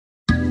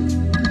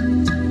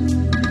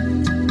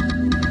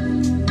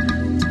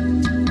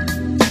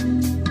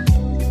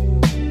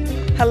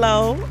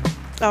Hello.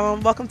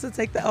 Welcome to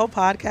Take the L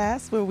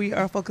podcast, where we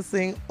are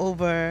focusing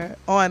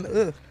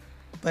on,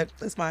 but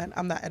it's fine.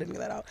 I'm not editing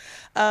that out.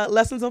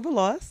 Lessons over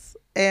loss.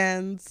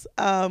 And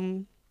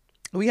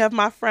we have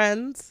my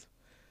friend,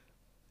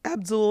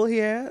 Abdul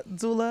here.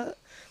 Dula.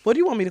 What do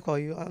you want me to call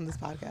you on this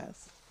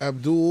podcast?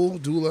 Abdul,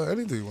 Dula,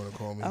 anything you want to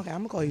call me. Okay,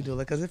 I'm going to call you Dula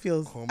because it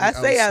feels... Call me I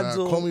say outside.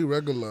 Abdul. Call me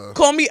regular.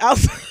 Call me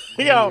outside.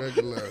 Yo, Me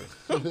regular.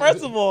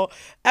 first of all,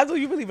 Abdul,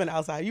 you really been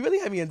outside. You really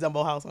had me in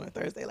Dumbo House on a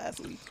Thursday last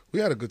week. We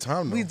had a good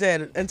time, though. We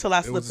did, until I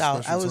It slipped was a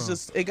out. special I was time.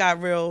 just... It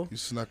got real... You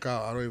snuck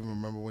out. I don't even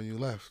remember when you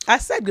left. I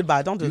said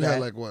goodbye. Don't do You that.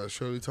 had like what,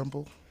 Shirley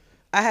Temple?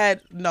 I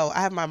had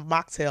my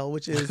mocktail,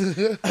 which is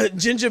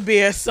ginger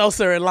beer,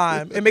 seltzer, and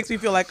lime. It makes me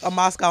feel like a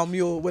Moscow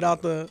mule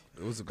without the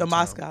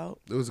Moscow.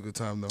 It was a good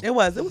time, though. It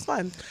was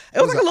fun.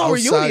 It was like a little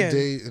reunion.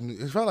 Day, and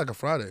it felt like a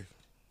Friday.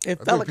 It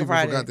I felt like think a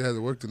Friday. People forgot they had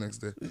to work the next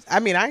day. I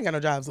mean, I ain't got no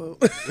job, so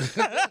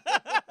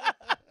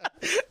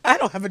I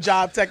don't have a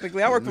job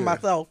technically. I work for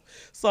myself,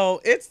 so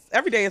it's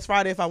every day is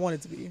Friday if I want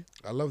it to be.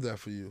 I love that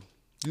for you.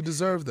 You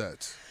deserve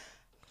that.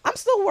 I'm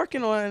still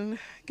working on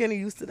getting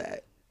used to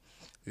that.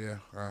 Yeah,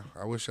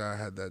 I wish I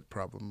had that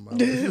problem. Well,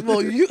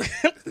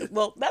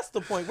 that's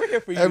the point. We're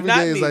here for you. Every not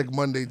day is me. like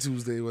Monday,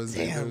 Tuesday,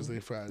 Wednesday, Damn. Thursday,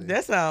 Friday.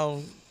 That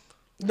sounds.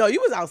 No, you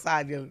was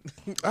outside. Yo.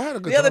 I had a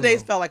good The other time, days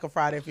though. felt like a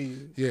Friday for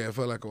you. Yeah, it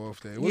felt like an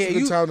off day. It was Yeah, a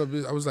good time to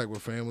be. I was like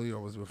with family. I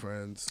was with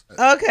friends.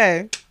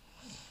 Okay.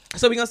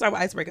 So we're going to start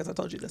with icebreakers. I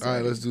told you this. All right,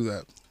 already. let's do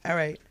that. All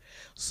right.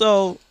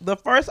 So the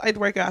first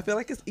icebreaker, I feel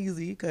like it's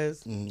easy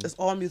because it's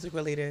all music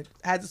related.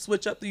 I had to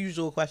switch up the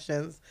usual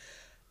questions.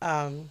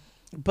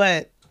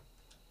 But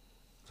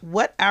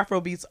what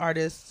Afrobeats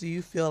artist do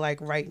you feel like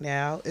right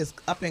now is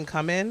up and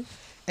coming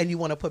and you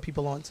want to put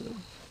people on to?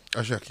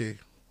 Ashake.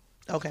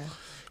 Okay.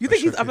 You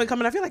think he's Ashake. up and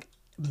coming? I feel like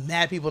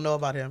mad people know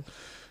about him.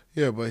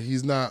 Yeah, but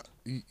he's not.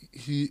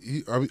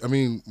 I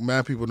mean,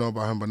 mad people know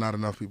about him, but not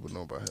enough people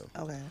know about him.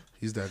 Okay.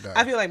 He's that guy.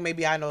 I feel like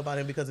maybe I know about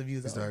him because of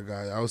you, though. He's that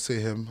guy. I would say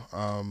him.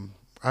 I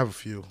have a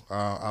few.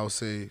 I would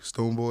say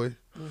Stoneboy.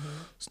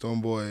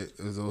 Stoneboy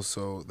is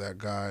also that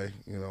guy.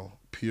 You know,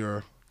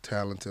 pure,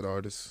 talented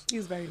artist.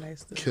 He's very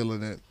nice, too.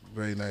 Killing it.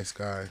 Very nice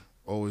guy.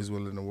 Always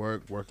willing to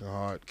work, working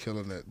hard,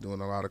 killing it, doing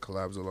a lot of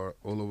collabs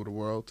all over the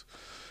world.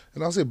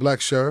 And I'll say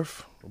Black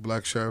Sheriff.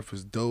 Black Sheriff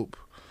is dope.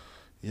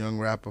 Young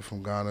rapper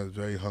from Ghana, is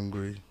very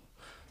hungry.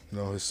 You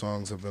know, his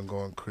songs have been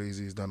going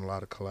crazy. He's done a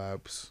lot of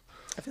collabs.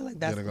 I feel like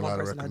that's getting a one lot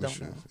of person I don't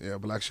recognition. know. Yeah,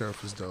 Black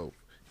Sheriff is dope.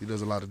 He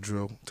does a lot of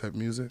drill type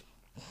music.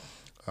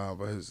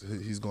 But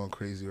he's going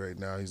crazy right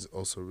now. He's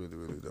also really,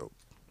 really dope.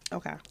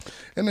 Okay.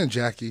 And then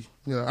Jackie.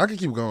 You know, I can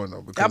keep going,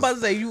 though. Because I'm about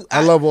to say,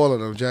 I love all of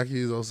them.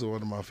 Jackie is also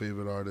one of my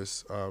favorite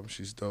artists.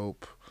 She's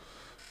dope.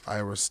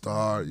 Ira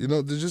Star. You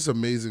know, they're just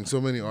amazing. So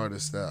many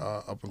artists that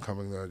are up and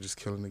coming that are just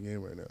killing the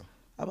game right now.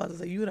 I'm about to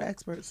say, you're the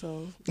expert,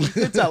 so you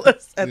can tell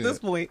us. At this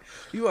point,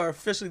 you are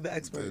officially the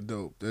expert. They're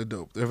dope. They're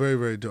dope. They're very,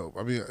 very dope.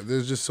 I mean,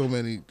 there's just so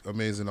many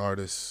amazing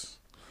artists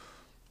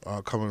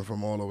coming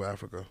from all over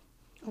Africa.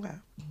 Okay.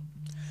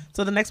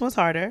 So the next one's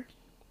harder.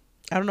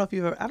 I don't know if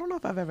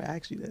I've ever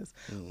asked you this.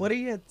 What are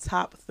your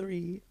top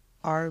 3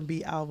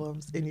 R&B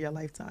albums in your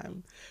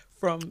lifetime?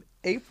 From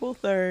April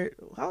 3rd,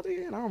 how old are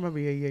you? I don't remember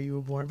your year you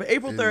were born, but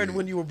April 3rd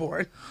when you were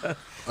born to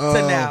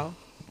now.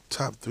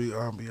 Top 3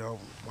 R&B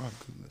albums. My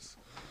goodness.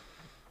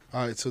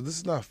 All right, so this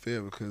is not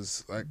fair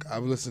because like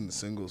I've listened to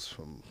singles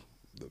from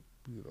the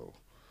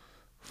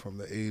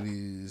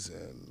 80s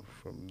and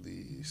from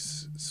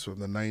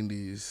the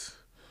 90s,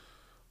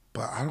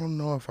 but I don't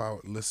know if I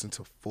would listen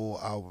to full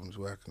albums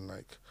where I can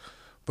like.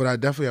 But I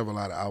definitely have a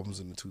lot of albums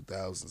in the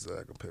 2000s that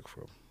I can pick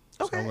from.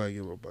 Okay. So I'm gonna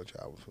give a bunch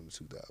of albums from the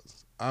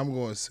 2000s. I'm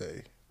going to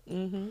say,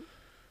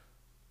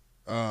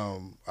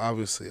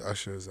 obviously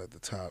Usher is at the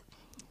top.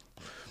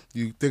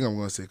 You think I'm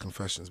going to say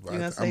Confessions, but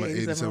I'm an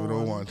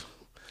 8701.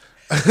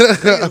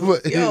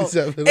 Yo, it's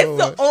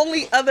the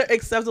only other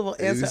acceptable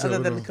answer other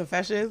than the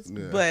Confessions,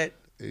 but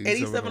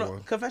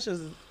 87 Confessions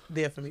is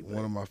there for me.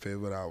 One of my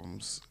favorite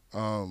albums.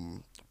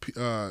 So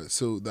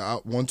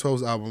the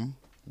 112's album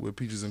with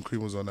Peaches and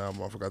Cream was on the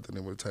album. I forgot the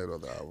name of the title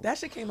of the album. That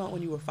shit came out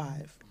when you were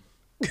 5.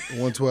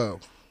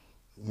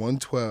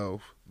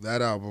 112.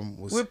 That album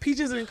was with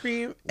Peaches and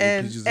Cream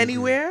and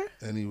Anywhere.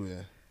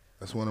 Anywhere.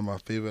 That's one of my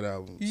favorite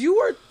albums. You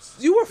were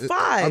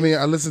 5. I mean,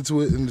 I listened to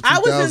it in the 2000s. I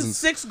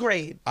was in 6th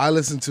grade. I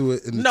listened to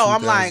it in the 2000s. No,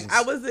 I'm lying.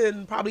 I was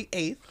in probably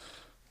 8th.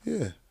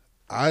 Yeah.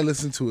 I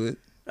listened to it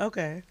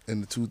in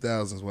the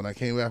 2000s when I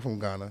came back from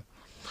Ghana.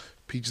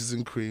 Peaches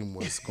and Cream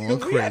was going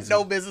crazy. We had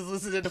no business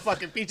listening to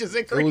fucking Peaches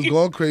and Cream. It was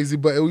going crazy,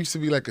 but it used to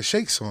be like a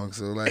shake song.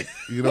 So, like,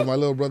 you know, my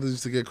little brothers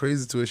used to get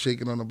crazy to it,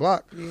 shaking on the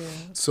block. Yeah.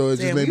 So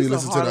it just made me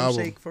listen to the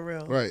album. Shake for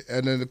real. Right.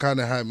 And then it kind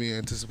of had me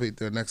anticipate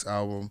their next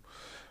album.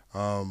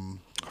 I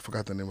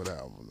forgot the name of the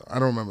album. I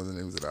don't remember the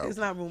names of the album. It's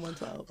not Room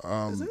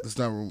 112. Is it? It's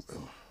not Room.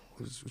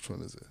 Which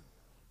one is it?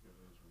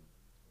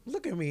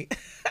 Look at me.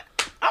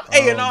 I'm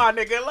A&R,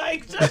 nigga.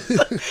 Like, just,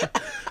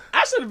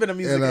 I should have been a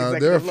music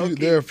executive.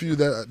 There are a few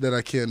that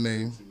I can't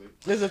name.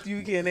 There's a few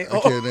you can't name. I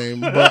can't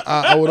name, but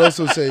I would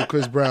also say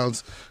Chris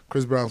Brown's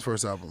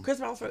first album. Chris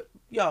Brown's first.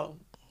 Yo,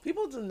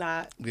 People do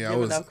not Yeah,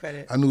 give enough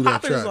credit. I knew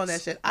that Poppin' is tracks. on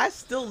that shit. I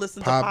still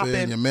listen to Poppin',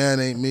 Poppin'. Your Man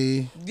Ain't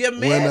Me. Your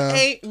Man Winner.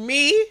 Ain't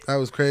Me. That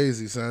was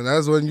crazy, son.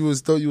 That's when you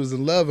thought you was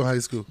in love in high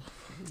school.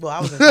 Well,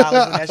 I was in college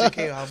when that shit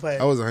came out, but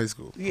I was in high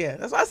school. yeah,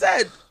 that's what I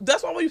said.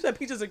 That's why when you said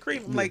Peaches and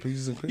Cream, I'm like,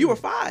 Peaches and Cream. you were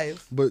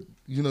 5. But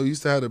you know, you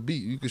used to have a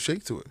beat. You could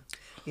shake to it.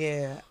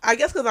 Yeah, I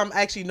guess because I'm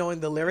actually knowing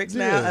the lyrics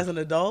now as an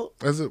adult.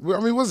 I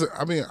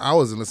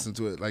wasn't listening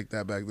to it like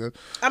that back then.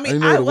 I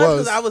mean, I I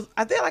was because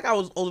I feel like I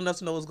was old enough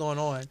to know what's going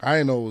on. I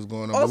didn't know what was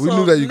going on, Also, but we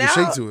knew that you could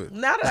shake to it.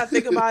 Now that I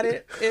think about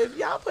it, if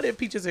y'all put in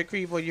Peaches and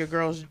Cream on your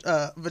girl's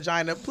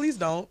vagina, please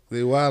don't.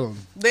 They wildin'.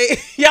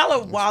 Y'all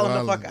are wilding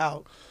the fuck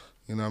out.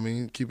 You know what I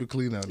mean? Keep it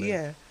clean out there.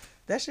 Yeah,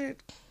 that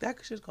shit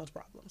cause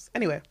problems.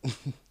 Anyway,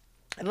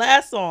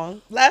 last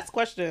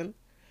question.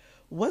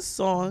 What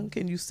song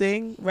can you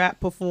sing,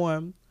 rap,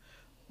 perform,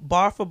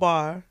 bar for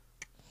bar,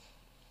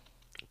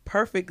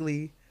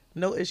 perfectly,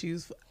 no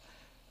issues?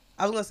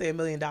 I was gonna say $1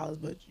 million,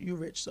 but you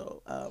rich,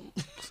 so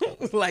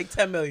like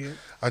 10 million.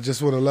 I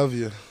Just Wanna Love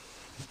You,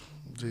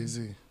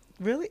 Jay-Z.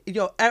 Really?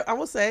 Yo, I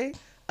will say,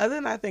 other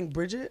than I think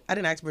Bridget, I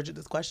didn't ask Bridget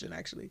this question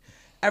actually.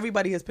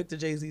 Everybody has picked a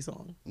Jay-Z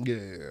song.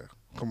 Yeah.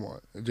 Come on,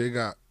 Jay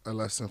got a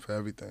lesson for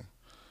everything.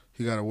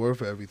 He got a word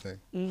for everything.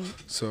 Mm-hmm.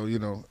 So you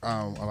know,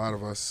 a lot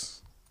of us.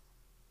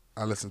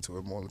 I listen to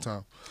him all the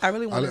time. I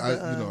really wanted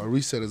a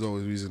reset is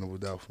always reasonable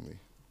doubt for me.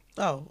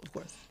 Oh, of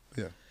course.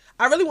 Yeah.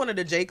 I really wanted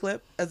a J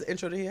clip as an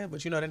intro to here,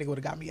 but you know that nigga would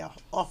have got me out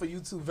off of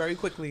YouTube very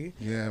quickly.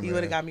 Yeah, he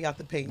would have got me out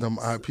the paint. Them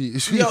IP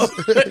issues. Yo,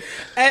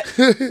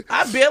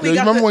 I barely you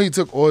got remember when he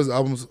took all his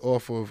albums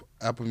off of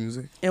Apple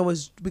Music? It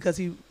was because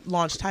he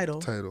launched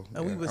Tidal. And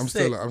yeah. We was I'm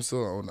sick.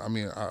 still on. I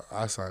mean,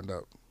 I signed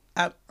up.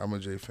 I'm a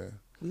Jay fan.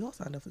 We all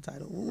signed up for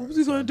Tidal. What was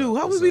he going to do?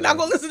 How was we not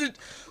going to listen to?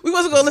 We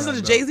wasn't going to listen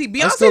to Jay-Z.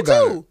 Beyonce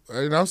too.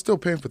 And I'm still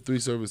paying for 3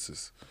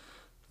 services.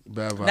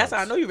 Bad vibes. That's how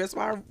I know you. That's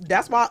why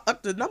I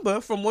upped the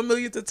number from 1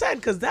 million to 10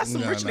 because that's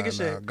some rich nigga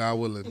shit. God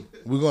willing,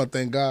 we're gonna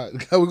thank God.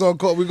 We're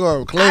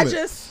gonna claim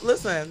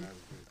it.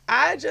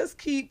 I just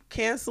keep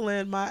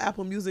canceling my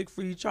Apple Music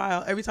free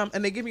trial every time,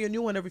 and they give me a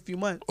new one every few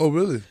months. Oh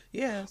really?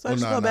 Yeah. So I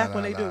just go back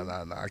when they do.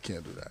 Nah, I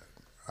can't do that.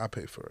 I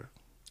pay for it.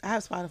 I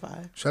have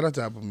Spotify. Shout out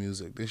to Apple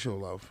Music. They show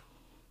love.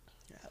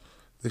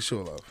 They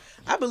show love.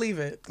 I believe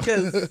it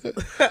because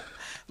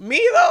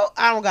me though,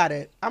 I don't got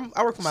it.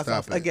 I work for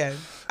myself again.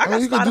 I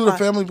mean, you can do the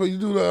family, but you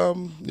do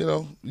the you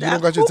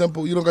don't got your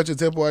temple. You don't got your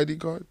temple ID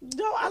card.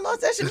 No, I lost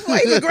that shit before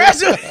I even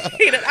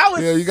graduated. I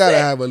was you gotta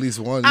have at least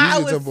one. Use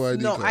your temple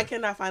ID card. No, I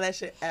cannot find that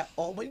shit at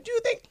all. But do you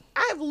think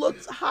I've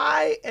looked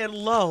high and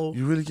low?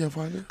 You really can't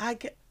find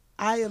it?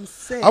 I am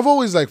sick. I've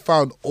always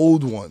found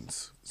old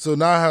ones. So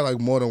now I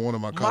have more than one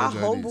of my college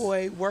My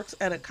homeboy works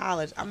at a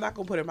college. I'm not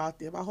going to put him out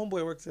there. My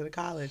homeboy works at a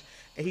college,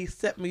 and he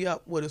set me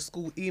up with a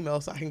school email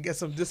so I can get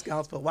some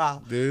discounts for a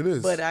while. There it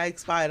is. But I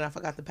expired and I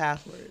forgot the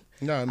password.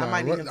 No.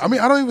 I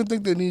mean, I don't even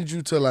think they need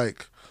you to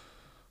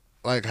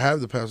have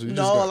the password.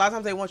 A lot of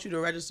times they want you to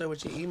register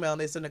with your email,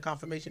 and they send a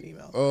confirmation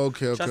email.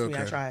 Okay. Trust me,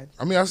 I tried.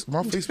 I mean, my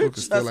Facebook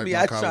is still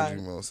my college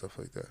email and stuff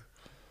like that.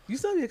 You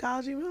still have your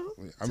college email?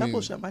 Temple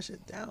shut my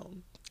shit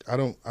down.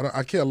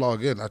 I can't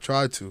log in. I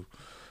tried to,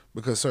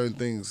 because certain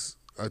things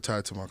are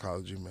tied to my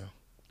college email,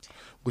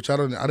 which I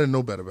didn't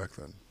know better back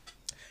then.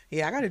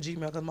 Yeah, I got a Gmail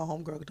because my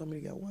homegirl told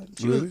me to get one.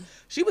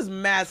 She was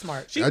mad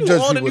smart. She knew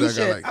all the new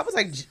shit. I was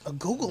like, a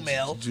Google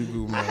Mail.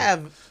 I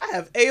have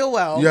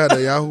AOL. You had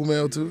a Yahoo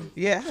Mail too?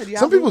 Yeah, I had Yahoo.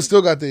 Some people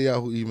still got their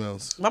Yahoo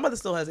emails. My mother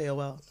still has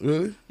AOL.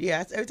 Really?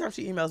 Yeah. Every time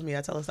she emails me,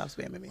 I tell her stop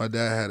spamming me. My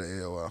dad had an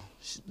AOL.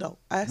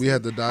 We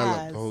had the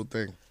dial-up, the whole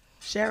thing.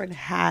 Sharon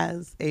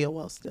has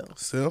AOL still.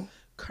 Still?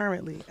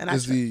 Currently. And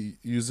is the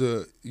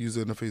user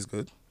interface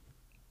good?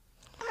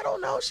 I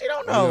don't know. She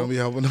don't know. You don't be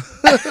helping her?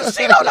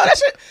 She don't know that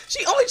shit.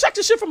 She only checked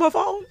the shit from her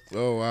phone.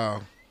 Oh,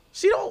 wow.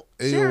 She don't.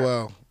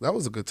 AOL. That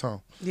was a good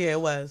time. Yeah,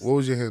 it was. What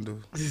was your handle?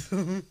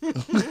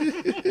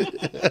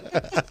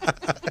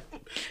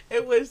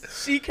 It was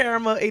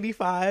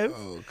SheCaramel85.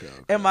 Oh, okay.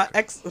 And my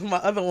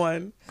other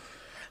one,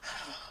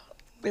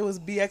 it was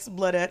BX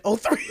Blood at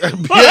 03.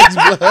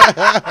 BX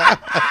Blood.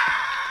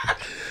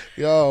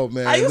 Yo,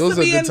 man. I used those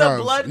to be are in good times.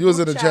 the blood. You was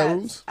in the chats. chat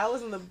rooms? I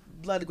was in the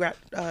blood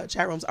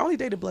chat rooms. I only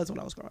dated Bloods when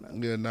I was growing up.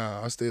 Yeah,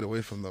 nah. I stayed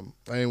away from them.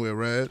 I ain't wear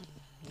red.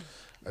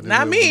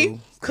 Not me.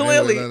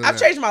 Clearly. I've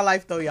changed my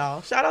life though,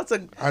 y'all. Shout out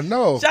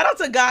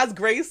to God's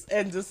grace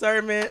and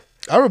discernment.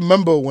 I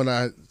remember when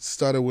I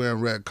started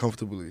wearing red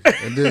comfortably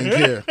and didn't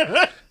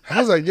care. I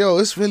was like, yo,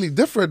 it's really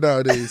different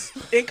nowadays.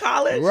 In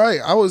college?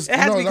 Right. I was, it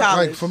had to be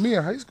college. for me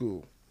in high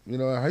school. In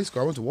high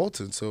school, I went to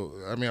Walton. So,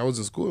 I was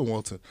in school in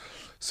Walton.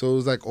 So it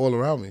was all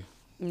around me.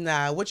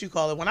 Nah, what you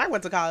call it? When I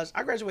went to college,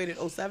 I graduated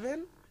in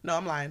 07. No,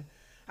 I'm lying.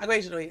 I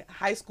graduated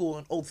high school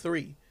in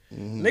 03.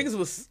 Mm-hmm. Niggas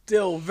was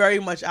still very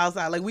much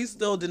outside. We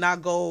still did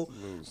not go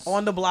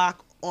on the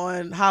block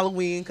on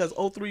Halloween because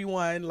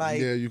 031.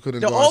 Yeah, you couldn't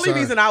go outside. The only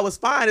reason I was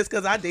fine is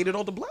because I dated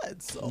all the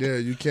Bloods. So. Yeah,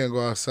 you can't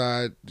go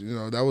outside.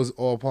 That was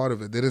all part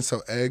of it. They didn't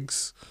sell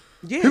eggs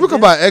Yeah, People can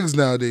buy eggs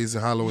nowadays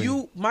in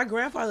Halloween. My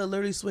grandfather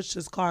literally switched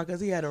his car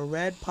because he had a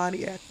red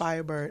Pontiac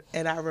Firebird,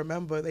 and I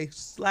remember they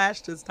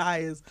slashed his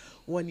tires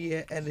one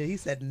year, and then he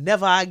said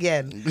never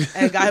again,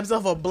 and got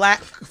himself a black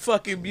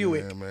fucking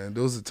Buick. Yeah, man,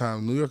 those are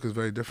times. New York is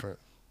very different.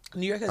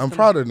 New York. I'm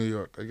proud of New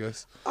York, I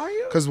guess. Are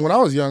you? Because when I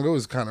was young, it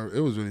was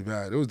really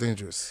bad. It was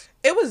dangerous.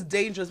 It was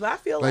dangerous, but I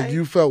feel like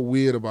you felt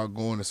weird about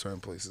going to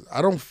certain places.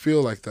 I don't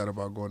feel like that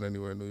about going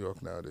anywhere in New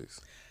York nowadays.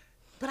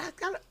 But I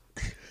kind of.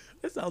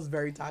 This sounds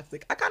very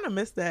toxic. I kind of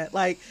miss that.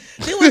 Like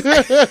there was,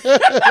 there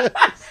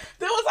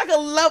was like a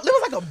love. There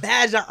was like a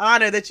badge of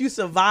honor that you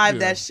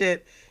survived that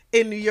shit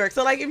in New York.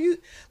 So like if you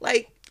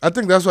like. I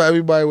think that's why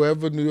everybody,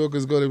 wherever New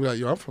Yorkers go, they be like,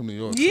 yo, I'm from New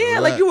York. Yeah,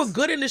 so like you were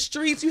good in the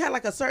streets. You had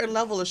like a certain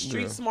level of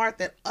street Yeah. smart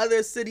that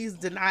other cities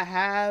did not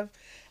have.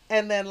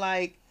 And then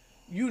like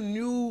you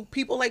knew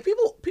people. Like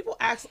people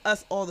ask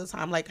us all the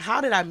time, like,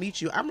 how did I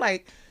meet you? I'm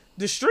like,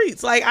 the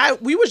streets. Like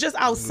we was just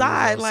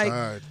outside.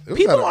 Like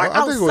people aren't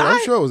outside.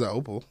 I'm sure it was at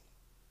Opal.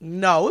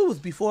 No, it was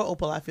before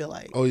Opal, I feel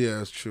like. Oh yeah,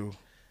 that's true.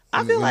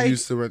 I feel like when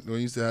you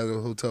used to have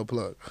a hotel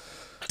plug.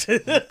 Yo,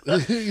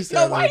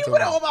 why you put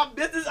all my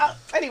business out?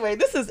 Anyway,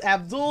 this is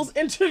Abdul's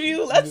interview.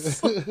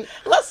 Let's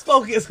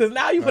focus, because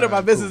now you put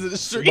my business in the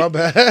street. My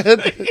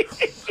bad.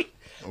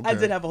 I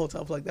did have a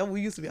hotel plug. That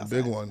we used to be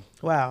outside. Big one.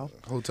 Wow.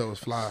 Hotel was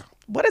fly.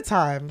 What a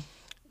time.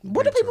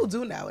 What do people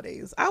do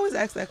nowadays? I always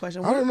ask that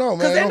question. I don't know,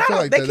 man. I don't feel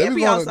like that. They can't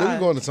be outside. They be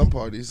going to some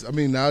parties. I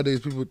mean, nowadays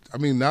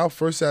now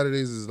first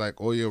Saturdays is like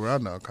all year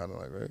round now, kind of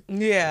like, right?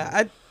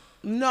 Yeah.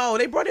 No,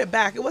 they brought it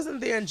back. It wasn't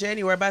there in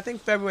January, but I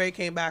think February it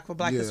came back for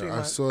Black History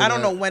Month. I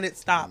don't know when it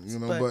stopped.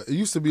 But it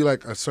used to be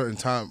like a certain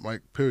time,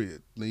 like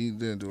period. You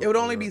didn't do it. It would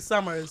only be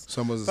summers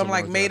from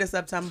like May to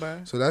September.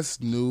 So that's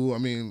new. I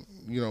mean,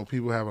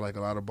 people have like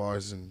a lot of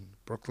bars in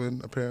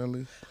Brooklyn,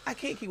 apparently. I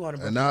can't keep going to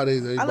Brooklyn. And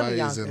nowadays, everybody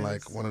is in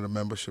like one of the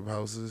membership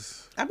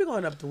houses. I've been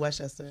going up to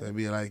Westchester. They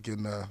be like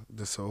in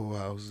the Soho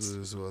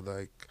houses or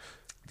like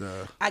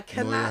the. I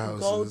cannot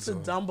go to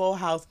Dumbo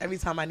House every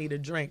time I need a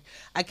drink.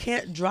 I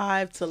can't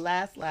drive to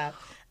Last Lap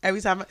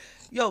every time.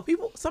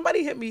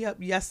 Somebody hit me up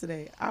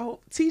yesterday.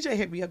 TJ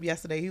hit me up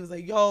yesterday. He was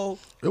like, yo.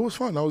 It was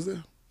fun. I was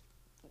there.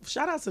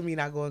 Shout out to me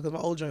not going because my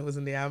old joint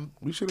wasn't there.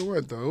 We should have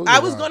went though. I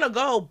was gonna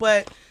go,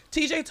 but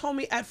TJ told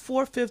me at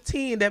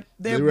 4:15 that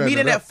they're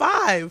meeting at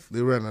 5.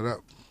 They ran it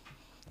up,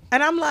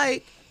 and I'm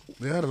like,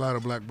 they had a lot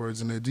of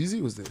blackbirds in there. DZ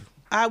was there.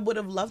 I would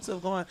have loved to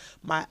have gone.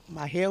 My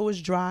hair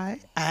was dry.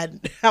 I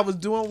was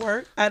doing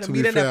work. I had a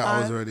meeting at 5.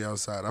 I was already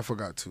outside. I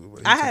forgot to.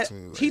 But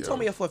he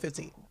told me at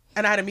 4:15,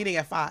 and I had a meeting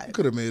at 5.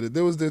 Could have made it.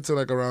 They was there till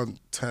like around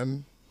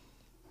 10.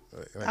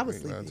 I was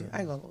sleepy. I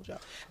ain't gonna hold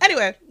y'all.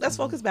 Anyway, let's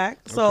focus back.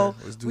 So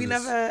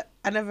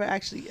I never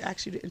actually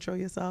asked you to intro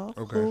yourself.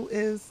 Okay. Who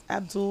is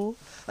Abdul?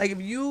 Like if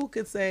you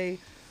could say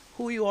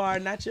who you are,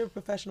 not your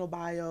professional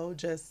bio,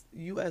 just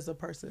you as a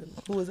person.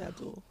 Who is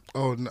Abdul?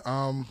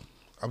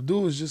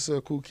 Abdul is just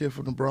a cool kid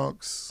from the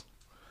Bronx,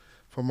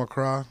 from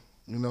Accra.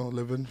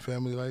 Living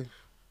family life,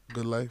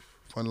 good life,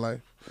 fun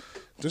life.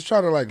 Just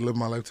trying to like live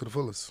my life to the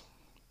fullest.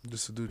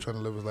 Just a dude trying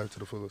to live his life to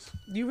the fullest.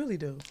 You really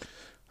do.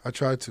 I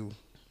try to.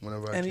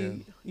 Whenever I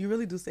can. You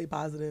really do stay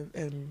positive,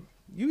 and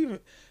you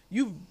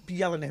be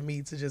yelling at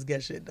me to just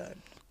get shit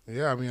done.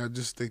 Yeah, I mean, I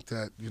just think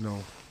that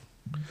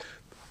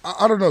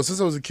I don't know. Since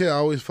I was a kid, I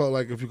always felt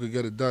like if you could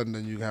get it done,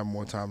 then you have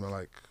more time to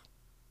like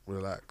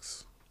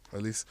relax.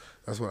 At least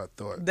that's what I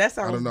thought. That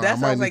sounds. I don't know. That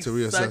I might sounds need like to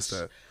reassess such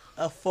that.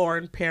 A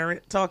foreign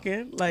parent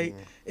talking. Like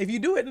if you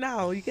do it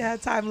now, you can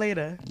have time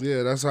later.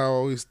 Yeah, that's how I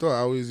always thought. I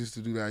always used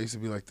to do that. I used to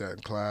be like that in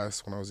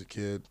class when I was a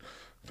kid.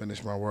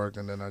 Finish my work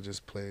and then I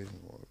just play,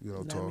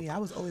 talk. I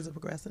was always a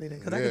procrastinator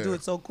because I could do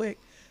it so quick.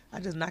 I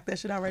just knocked that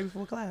shit out right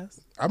before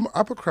class.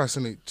 I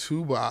procrastinate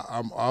too, but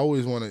I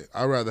always want to.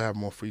 I rather have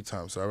more free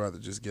time, so I rather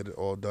just get it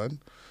all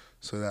done,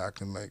 so that I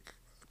can like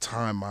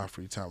time my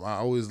free time. I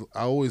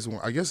always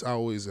want. I guess I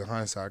always, in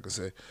hindsight, I could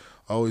say,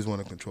 I always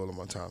want to control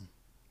my time,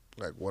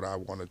 like what I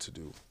wanted to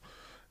do.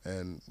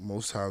 And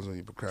most times when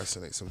you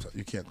procrastinate, sometimes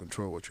you can't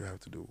control what you have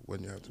to do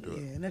when you have to do it.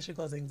 Yeah, and that shit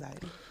causes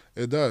anxiety.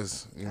 It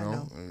does,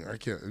 I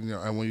can't,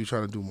 and when you try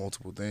to do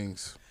multiple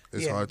things,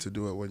 it's hard to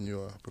do it when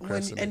you're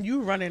procrastinating. And you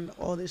running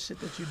all this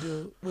shit that you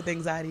do with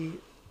anxiety,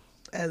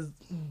 as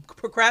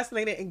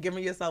procrastinating and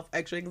giving yourself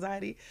extra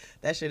anxiety,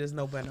 that shit is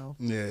no bueno.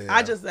 Yeah.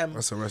 I just am.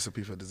 That's a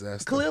recipe for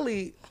disaster.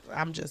 Clearly,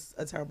 I'm just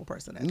a terrible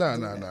person. Nah.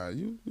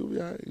 You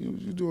be all right. You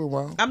doing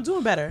well. I'm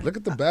doing better. Look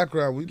at the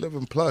background. We live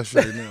in plush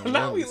right now.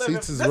 No, we live in.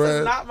 This is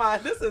not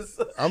mine. This is.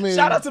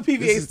 Shout out to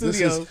PVA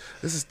Studios.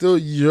 This is still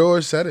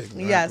your setting.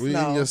 Right? Yes, we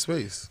in your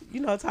space.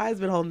 Ty's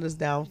been holding us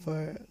down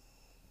for.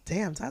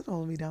 Damn, Ty's been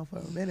holding me down for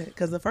a minute.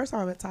 Because the first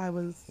time I met Ty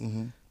was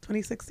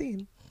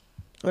 2016.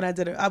 When I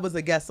did it, I was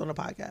a guest on a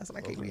podcast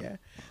when I came here.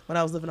 When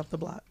I was living up the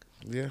block.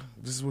 Yeah,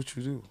 this is what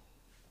you do.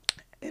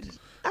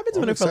 I've been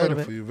doing it for a little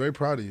bit. For you. Very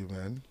proud of you,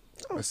 man.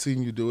 I've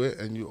seen you do it,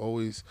 and you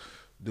always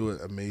do it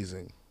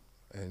amazing.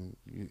 and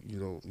you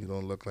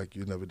don't look like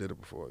you never did it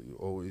before. You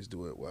always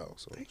do it well.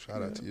 So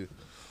shout out to you.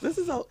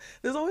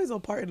 There's always a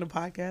part in the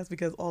podcast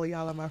because all of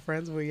y'all are my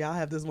friends where y'all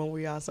have this one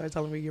where y'all start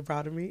telling me you're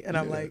proud of me, and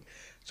I'm like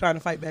trying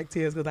to fight back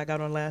tears because I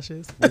got on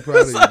lashes. We're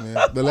proud of you,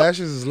 man. The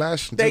lashes is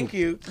lashing too. Thank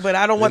you, but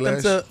I don't want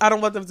them to. I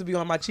don't want them to be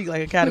on my cheek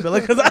like a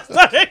caterpillar because I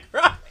started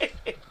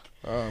crying.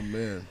 Oh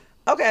man.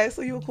 Okay,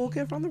 so you a cool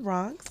kid from the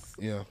Bronx.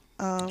 Yeah.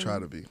 Try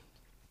to be.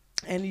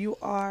 And you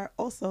are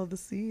also the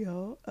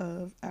CEO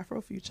of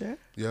Afrofuture.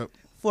 Yep.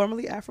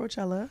 Formerly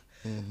Afrochella.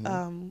 Mm-hmm.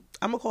 I'm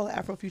going to call it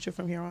Afrofuture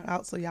from here on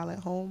out. So y'all at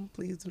home,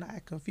 please do not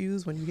act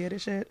confused when you hear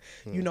this shit.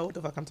 You know what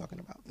the fuck I'm talking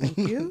about. Thank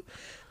you.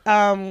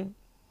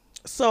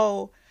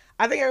 So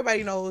I think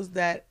everybody knows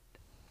that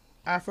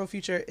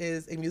Afrofuture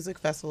is a music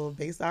festival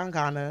based on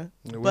Ghana.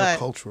 Yeah, we're a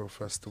cultural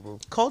festival.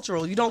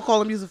 Cultural. You don't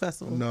call it a music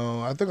festival.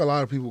 No, I think a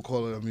lot of people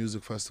call it a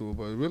music festival,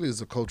 but it really is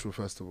a cultural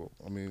festival.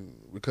 I mean,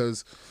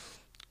 because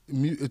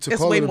it's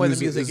way more than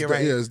music. You're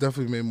right. Yeah, it's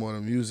definitely made more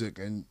than music,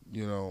 and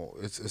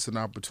it's an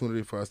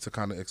opportunity for us to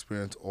kind of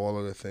experience all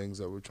of the things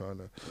that we're trying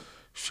to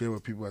share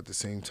with people at the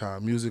same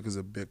time. Music is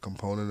a big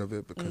component of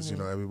it because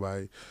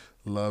everybody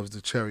loves the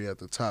cherry at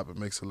the top. It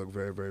makes it look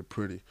very, very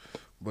pretty,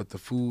 but the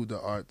food, the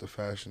art, the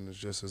fashion is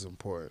just as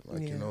important.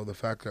 Like the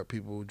fact that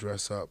people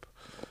dress up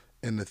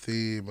in the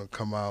theme and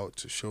come out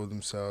to show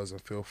themselves and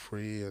feel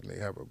free and they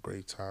have a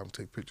great time,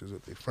 take pictures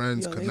with their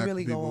friends, connect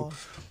with people.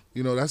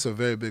 That's a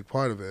very big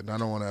part of it, and I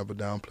don't want to ever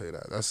downplay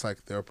that. That's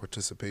like their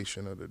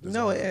participation of the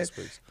design of the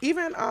space.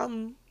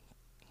 Even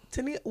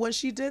Tania, when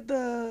she did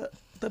the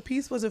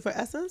piece, was it for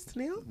Essence,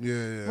 Tania?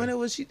 Yeah. When it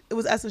was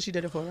Essence she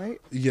did it for,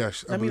 right?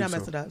 Yes. Let me not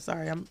mess it up.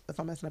 Sorry, if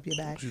I'm messing up your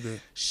bag. She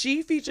did.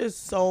 She features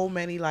so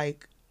many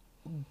like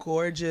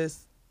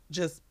gorgeous,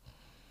 just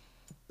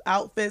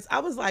outfits. I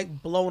was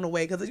like blown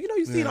away because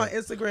you see it on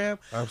Instagram.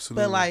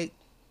 Absolutely. But like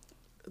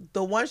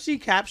the ones she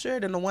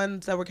captured and the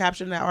ones that were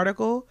captured in that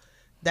article,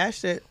 that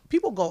shit,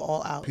 people go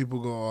all out. People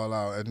go all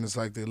out, and it's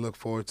like they look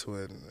forward to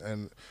it,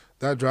 and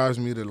that drives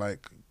me to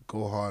like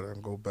go harder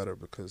and go better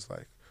because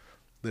like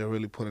they're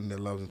really putting their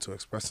love into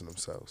expressing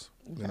themselves.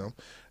 And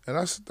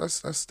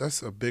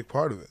that's a big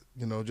part of it.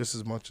 Just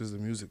as much as the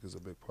music is a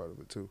big part of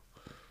it too.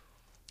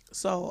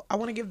 So I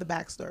want to give the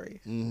backstory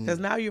because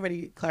now you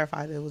already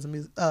clarified it was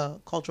a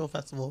cultural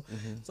festival.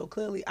 So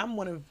clearly I'm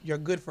one of your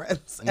good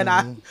friends, and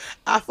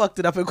I fucked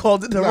it up and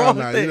called it the wrong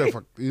thing.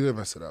 You didn't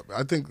mess it up.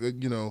 I think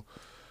that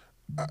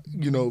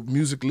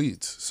music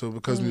leads. So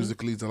because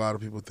music leads, a lot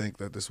of people think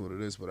that this is what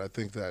it is. But I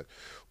think that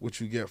what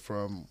you get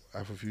from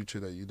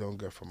Afrofuture that you don't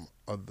get from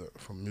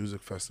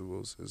music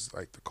festivals is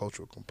like the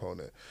cultural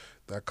component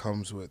that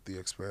comes with the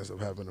experience of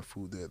having the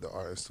food there, the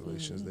art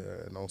installations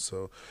there, and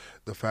also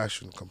the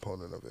fashion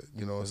component of it.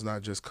 It's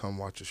not just come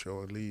watch a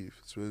show and leave.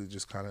 It's really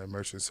just kind of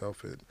immerse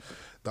yourself in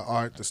the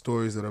art, the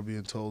stories that are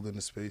being told in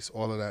the space.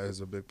 All of that is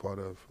a big part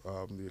of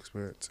the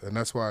experience. And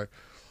that's why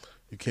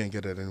you can't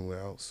get it anywhere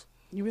else.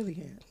 You really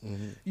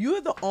can't.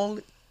 You're the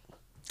only.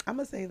 I'm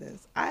gonna say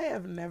this. I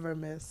have never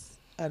missed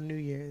a New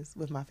Year's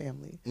with my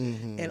family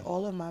in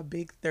all of my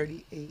big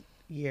 38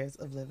 years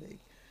of living.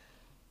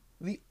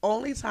 The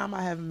only time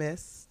I have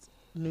missed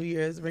New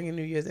Year's, bringing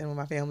New Year's in with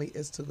my family,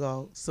 is to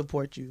go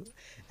support you.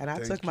 And I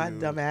took my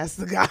dumb ass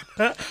to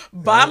Ghana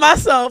by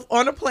myself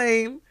on a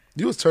plane.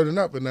 You was turning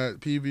up in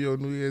that PVO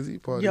New Year's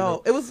Eve party.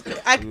 Yo, it was.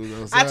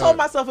 I told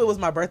myself it was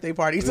my birthday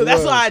party, so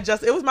that's why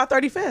it was my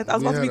 35th. I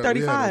was about to be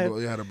 35.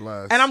 We had a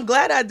blast, and I'm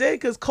glad I did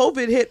because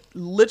COVID hit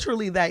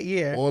literally that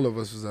year. All of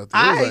us was out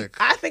there.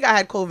 I think I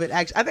had COVID.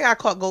 Actually, I think I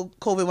caught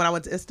COVID when I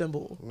went to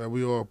Istanbul.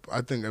 Yeah,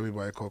 I think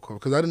everybody caught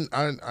COVID because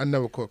I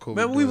never caught COVID.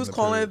 Remember we was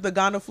calling it the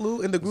Ghana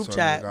flu in the group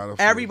chat.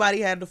 Everybody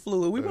had the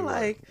flu, and we were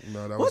like,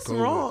 "What's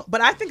wrong?"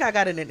 But I think I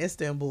got it in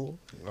Istanbul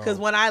because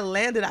when I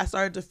landed, I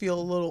started to feel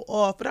a little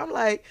off. But I'm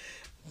like,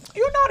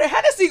 the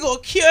Hennessy gonna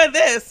cure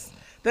this.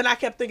 Then I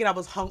kept thinking I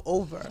was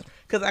hungover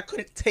because I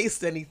couldn't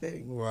taste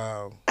anything.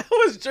 Wow.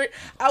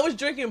 I was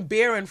drinking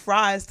beer and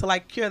fries to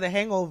like cure the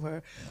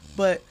hangover,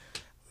 but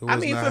I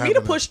mean, for me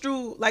to push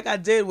through like I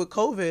did with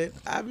COVID,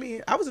 I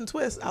mean, I was in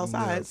Twist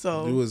outside,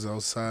 so you was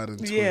outside in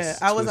Twist. Yeah,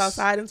 I was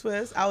outside in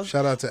Twist.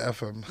 Shout out to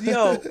FM.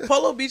 Yo,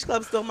 Polo Beach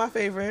Club's still my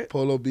favorite.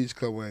 Polo Beach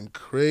Club went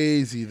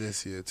crazy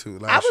this year too.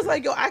 I was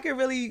like, yo, I could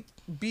really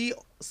be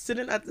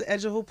sitting at the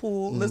edge of a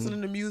pool,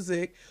 listening to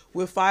music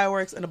with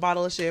fireworks and a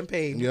bottle of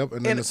champagne. Yep,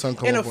 and then the sun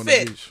come up on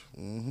the beach.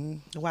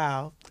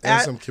 Wow,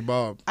 and some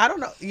kebab. I don't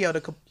know, yo,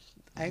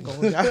 I ain't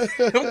going to them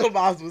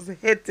kebabs was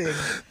hitting.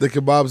 The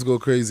kebabs go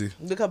crazy.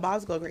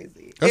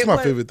 That's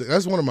my favorite thing.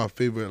 That's one of my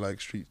favorite like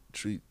street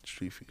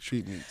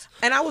meats.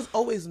 And I was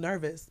always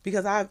nervous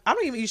because I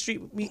don't even eat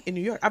street meat in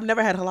New York. I've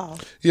never had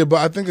halal. Yeah, but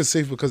I think it's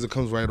safe because it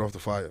comes right off the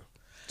fire.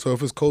 So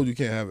if it's cold, you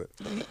can't have it.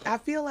 I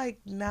feel like,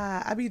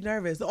 I'd be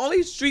nervous. The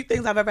only street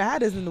things I've ever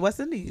had is in the West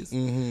Indies.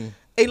 And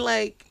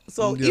like,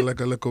 so like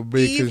a little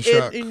bacon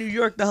shark. In New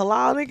York, the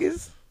halal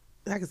niggas,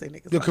 I can say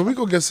niggas. Yo, can we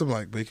go get some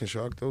like bacon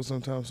shark though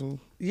sometime soon?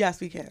 Yes,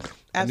 we can.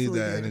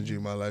 Absolutely. I need that energy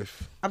in my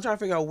life. I'm trying to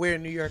figure out where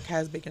New York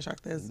has bacon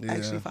shark that's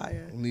actually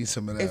fire. I need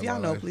some of that. If y'all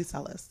know, please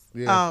tell us.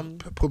 Yeah,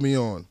 put me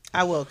on.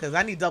 I will, because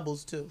I need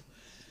doubles too.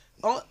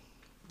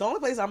 The only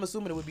place I'm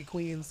assuming it would be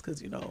Queens,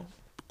 because, you know,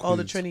 all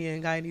the Queens. Trini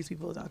and Guyanese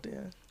people is out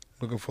there.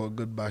 Looking for a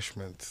good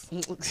bashment.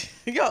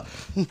 Yo.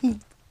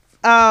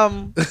 I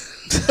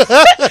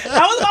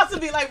was about to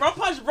be like Rum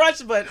Punch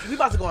Brunch, but we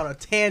about to go on a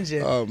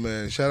tangent. Oh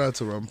man, shout out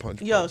to Rum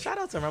Punch. Yo, shout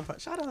out to Rum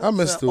Punch. Shout out I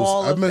missed to those.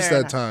 all I of missed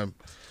Fahrenheit. that time.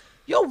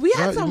 Yo, we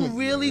had Right, some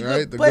really right,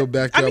 good, the but good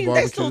backyard I mean,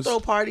 they still barbecues. throw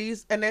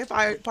parties, and their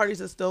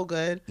parties are still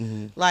good.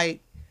 Mm-hmm.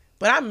 Like,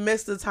 but I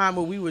missed the time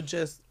where we were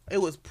just.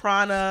 It was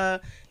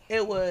Prana.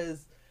 It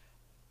was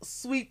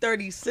Sweet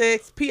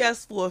 36,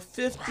 PS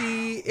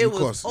 450. It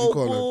was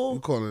Opal. You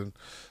calling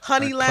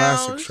Honey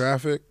classic Lounge.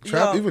 Traffic.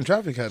 Yo, Even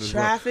Traffic had it.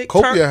 Traffic.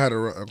 Copia had a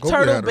run.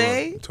 Turtle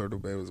Bay. Turtle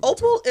Bay was a good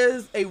Opal time.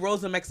 is a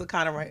Rosa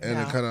Mexicana right And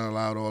now. it kind of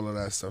allowed all of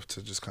that stuff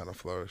to just kind of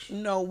flourish.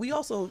 No, we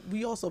also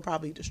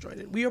probably destroyed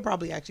it. We were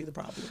probably actually the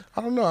problem.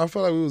 I don't know. I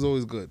felt like we was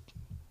always good.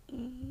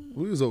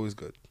 Mm-hmm. We was always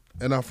good.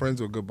 And our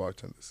friends were good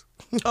bartenders.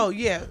 Oh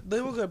yeah,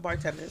 they were good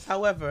bartenders.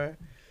 However,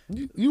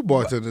 You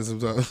bartended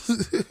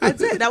sometimes. I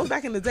did. That was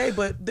back in the day,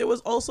 but there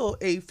was also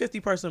a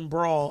 50-person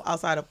brawl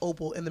outside of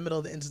Opal in the middle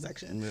of the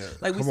intersection. Yeah.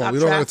 Like we Come on, stopped we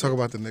don't have to talk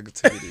about the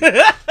negativity.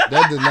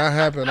 That did not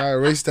happen. I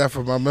erased that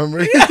from my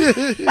memory.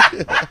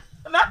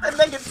 Not the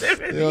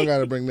negativity. You don't got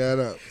to bring that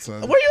up, son.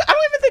 Were you? I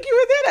don't even think you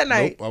were there that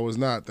night. Nope, I was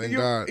not. Thank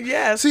God.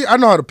 Yes, See, I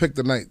know how to pick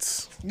the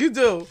nights. you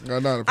do. I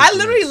know how to pick I the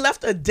literally nights.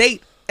 left a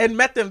date and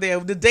met them there.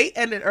 The date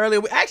ended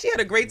earlier. We actually had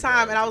a great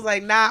time, and I was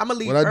like, "Nah, I'm gonna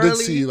leave But I early." did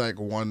see like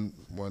one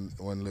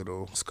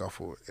little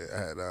scuffle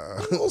at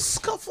little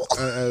scuffle.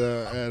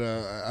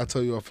 I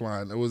tell you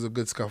offline. It was a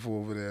good scuffle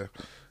over there.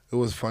 It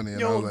was funny,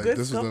 and I was like, good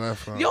 "This stuff. was the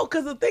last round." Yo,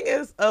 because the thing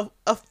is,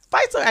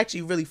 fights are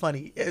actually really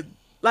funny.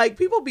 Like,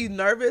 people be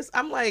nervous.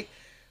 I'm like,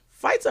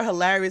 fights are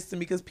hilarious to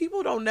me because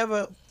people don't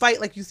never fight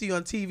like you see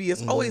on TV.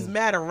 It's always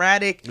mad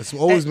erratic. It's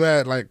always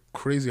mad, like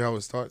crazy how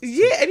it starts.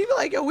 Yeah, and you be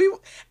like, yo,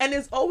 and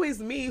it's always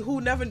me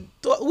who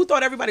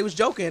thought everybody was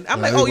joking.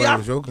 I'm like, oh, Everybody y'all,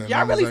 was joking. y'all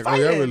I was really like,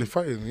 fighting. Oh, y'all really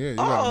fighting. Yeah, you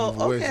gotta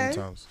move away okay.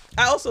 sometimes.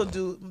 I also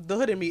do. The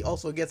hood in me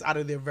also gets out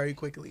of there very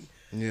quickly.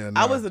 Yeah,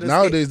 I was an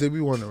nowadays they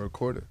be wanting to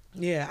record it.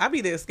 Yeah, I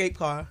be the escape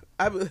car.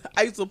 I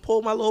used to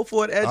pull my little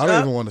Ford Edge I don't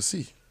up. even want to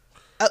see.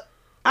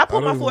 I pull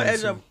I don't my even Ford wanna Edge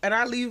see. up and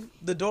I leave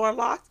the door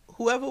unlocked.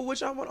 Which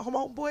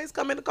homeboys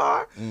come in the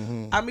car,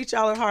 I meet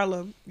y'all in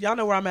Harlem. Y'all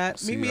know where I'm at.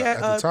 See, Meet me at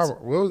the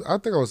time. I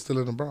think I was still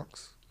in the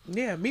Bronx.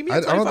 yeah, meet me I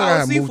at don't 24 think I Hour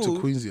had moved to Seafood.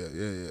 Queens yet.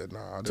 Yeah,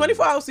 nah.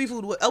 24 Hour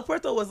Seafood. El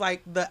Puerto was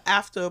like the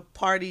after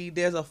party.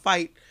 There's a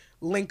fight,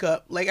 link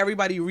up. Like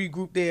everybody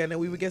regrouped there, and then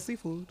we would get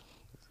seafood.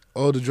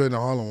 Oh, the joint in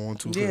Harlem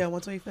 125. Yeah,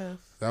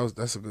 125th.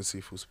 That's a good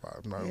seafood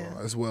spot. I'm not Yeah. gonna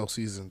lie. It's well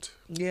seasoned.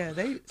 Yeah,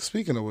 they.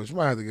 Speaking of which, you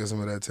might have to get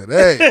some of that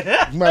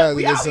today. You might have to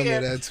We get out some here.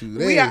 of that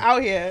today. We are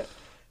out here.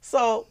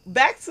 So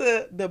back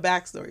to the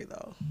backstory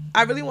though.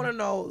 I really want to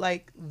know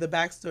like the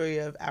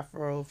backstory of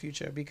Afro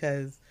Future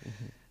because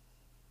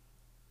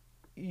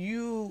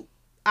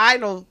I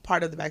know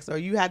part of the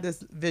backstory. You had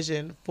this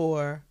vision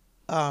for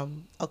a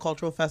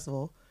cultural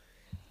festival.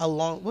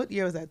 What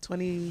year was that?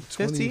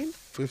 2015?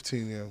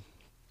 2015, yeah.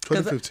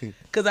 2015.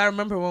 Because I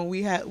remember when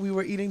we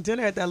were eating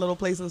dinner at that little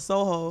place in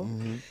Soho,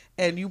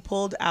 and you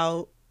pulled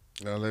out.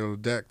 A little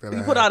deck that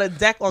You put out a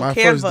deck on my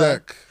Canva. first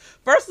deck.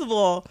 First of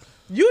all,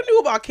 you knew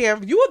about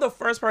Canva. You were the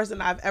first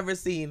person I've ever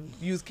seen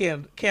use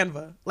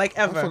Canva, like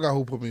ever. I forgot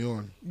who put me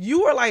on.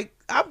 You were like,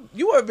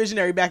 you were a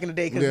visionary back in the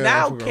day because Yeah, I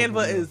now forgot who Canva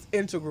put me on. is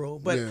integral.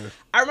 But Yeah.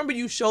 I remember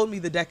you showed me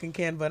the deck in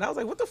Canva, and I was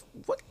like,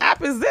 what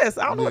app is this?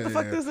 I don't know what the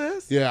fuck Yeah. this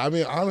is. Yeah, I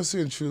mean,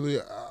 honestly and truly,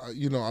 a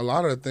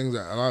lot of the things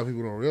that a lot of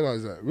people don't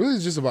realize that really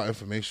it's just about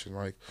information.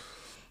 Like,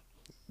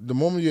 the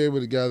moment you're able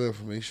to gather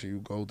information, you're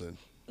golden.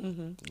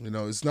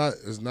 It's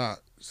not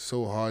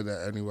so hard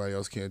that anybody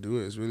else can't do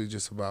it. It's really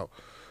just about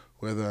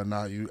whether or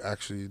not you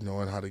actually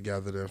knowing how to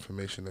gather the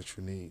information that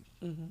you need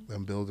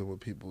and building with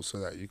people so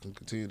that you can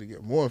continue to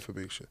get more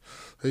information,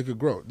 so you could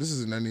grow. This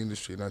is in any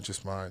industry, not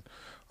just mine.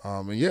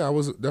 And yeah, I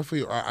was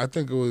definitely. I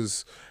think it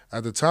was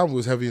at the time it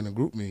was heavy in the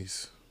group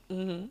me's.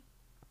 The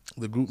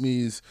group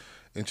me's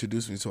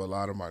introduced me to a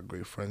lot of my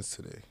great friends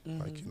today.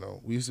 Like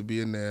we used to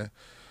be in there.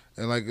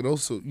 And like it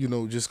also,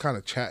 just kind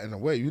of chatting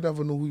away. You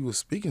never knew who you were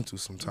speaking to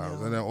sometimes.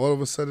 Yeah. And then all of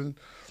a sudden,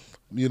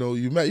 you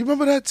met. You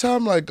remember that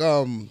time, like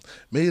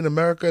Made in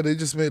America? They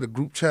just made a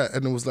group chat,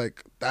 and there was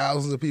like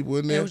thousands of people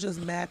in there. It was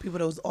just mad people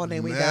that was on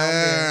their way down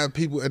there. Mad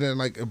people, and then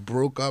like it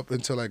broke up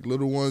into like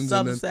little ones.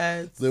 And then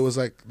Subsets. there was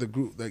like the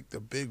group, like the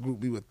big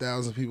group, be with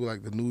thousands of people,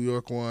 like the New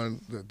York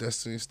one, the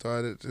Destiny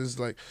started. It's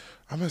like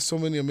I met so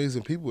many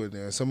amazing people in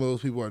there. And some of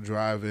those people are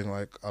driving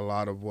like a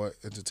lot of what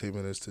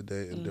entertainment is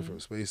today in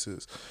different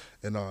spaces,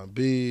 in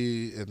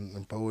R&B,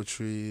 in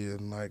poetry,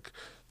 and like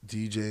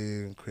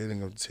DJing,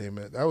 creating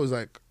entertainment. That was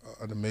like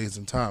an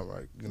amazing time,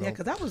 right? Yeah,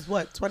 because that was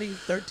what,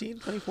 2013,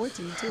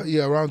 2014 too.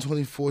 Yeah, around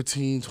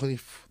 2014,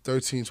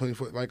 2013,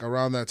 2014, like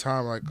around that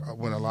time, like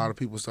when a lot of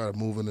people started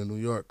moving to New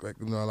York. Like,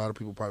 a lot of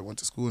people probably went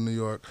to school in New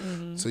York.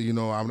 So,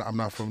 I'm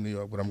not from New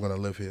York, but I'm going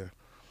to live here.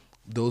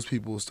 those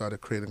people started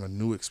creating a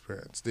new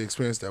experience. The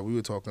experience that we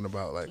were talking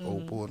about, like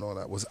Opal and all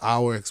that, was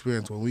our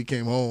experience when we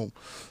came home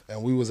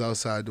and we was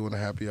outside doing the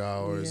happy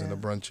hours and the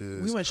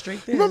brunches. We went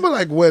straight there. Remember,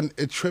 like, when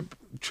it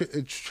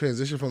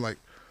transitioned from, like,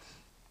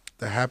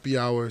 the happy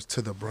hours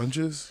to the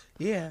brunches?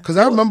 Yeah. Because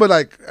I remember,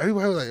 like,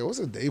 everybody was like, it was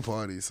a day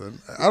party, son.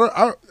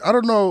 I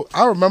don't know.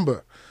 I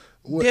remember.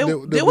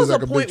 There was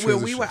like a point where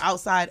we were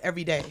outside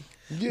every day.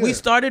 Yeah. We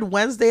started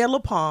Wednesday at La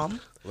Palm.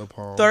 La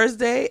Palm.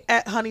 Thursday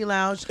at Honey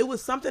Lounge. It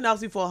was something else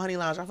before Honey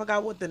Lounge. I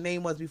forgot what the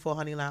name was before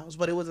Honey Lounge,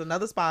 but it was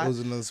another spot. It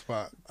was another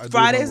spot.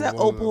 Fridays at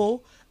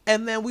Opal,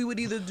 and then we would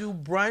either do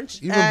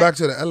brunch. Even back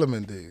to the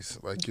Element days,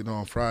 like, you know,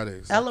 on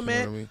Fridays. Element, like,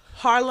 you know what I mean?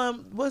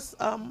 Harlem. What's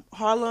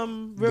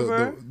Harlem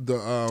River?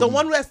 The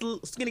one that's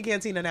Skinny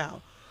Cantina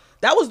now.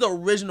 That was the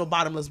original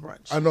bottomless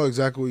brunch. I know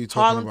exactly what you're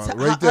talking about.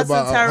 Right Hudson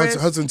there by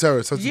Terrace. Hudson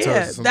Terrace.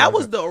 Yeah, that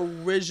was the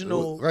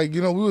original. Like,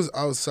 you know, we was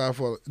outside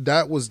for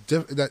that was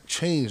that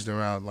changed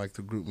around like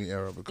the group me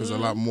era because a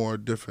lot more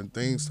different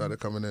things started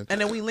coming in.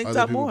 And then we linked Other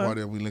up people more. party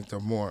and we linked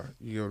up more.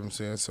 You know what I'm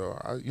saying? So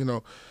you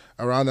know,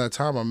 around that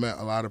time I met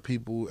a lot of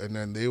people, and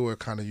then they were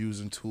kind of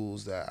using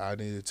tools that I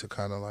needed to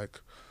kind of like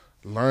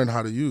learn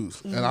how to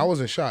use. And I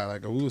wasn't shy.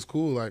 Like, we was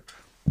cool. Like,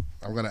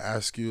 I'm going to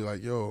ask you,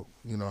 like, yo,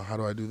 you know, how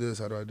do I do this?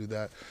 How do I do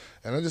that?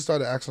 And I just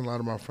started asking a lot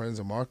of my friends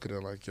in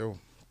marketing, like, yo,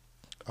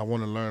 I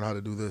want to learn how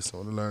to do this. I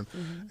want to learn.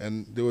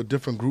 And there were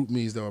different group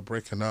me's that were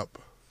breaking up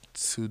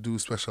to do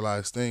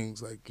specialized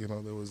things. Like, you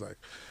know, there was like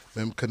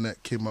Mem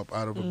Connect came up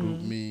out of a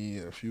group me,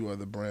 and a few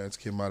other brands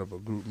came out of a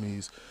group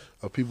me's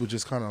of people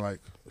just kind of like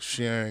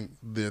sharing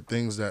their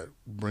things that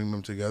bring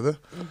them together.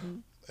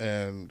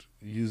 And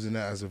using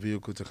that as a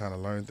vehicle to kind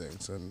of learn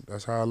things. And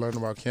that's how I learned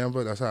about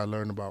Canva. That's how I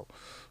learned about,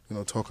 you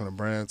know, talking to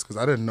brands, because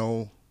I didn't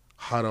know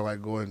how to like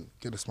go and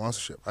get a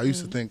sponsorship. I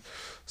used to think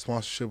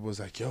sponsorship was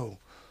like, yo,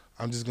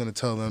 I'm just gonna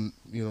tell them,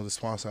 you know, the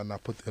sponsor, and I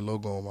put their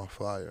logo on my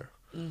flyer.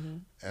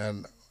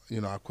 And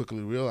you know, I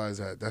quickly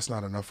realized that that's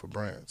not enough for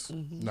brands.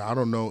 Now, I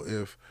don't know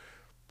if,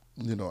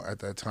 you know, at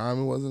that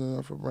time it wasn't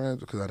enough for brands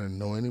because I didn't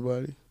know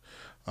anybody,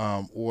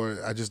 or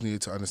I just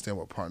needed to understand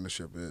what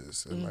partnership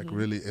is and like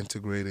really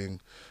integrating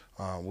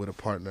with a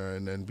partner,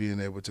 and then being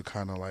able to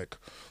kind of like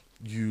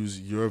use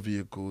your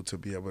vehicle to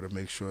be able to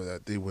make sure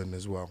that they win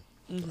as well,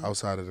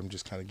 outside of them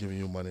just kind of giving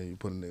you money and you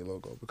put in their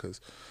logo, because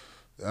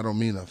that don't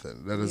mean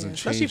nothing. That doesn't change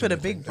especially for the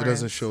anything. big It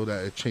doesn't brands. show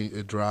that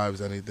it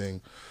drives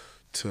anything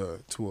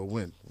to a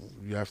win.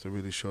 You have to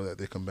really show that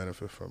they can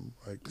benefit from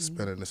like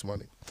spending this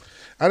money.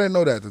 I didn't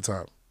know that at the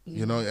time,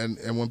 you know,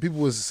 and when people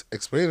was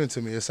explaining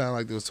to me, it sounded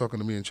like they was talking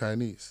to me in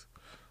Chinese,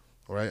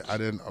 right?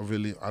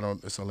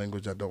 It's a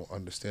language I don't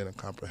understand and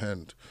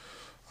comprehend.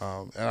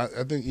 And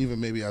I think even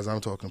maybe as I'm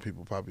talking,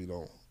 people probably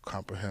don't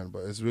comprehend,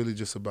 but it's really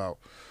just about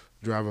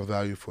driving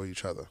value for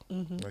each other.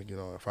 Like, you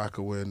know, if I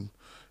could win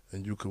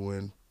and you could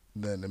win,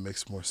 then it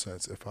makes more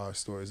sense if our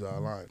stories are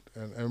aligned.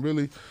 And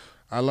really,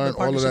 I learned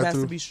all of that has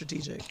through. to be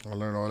strategic. I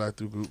learned all that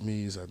through group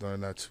me's. I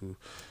learned that through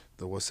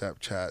the WhatsApp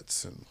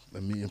chats and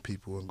meeting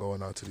people and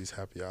going out to these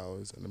happy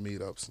hours and the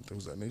meetups and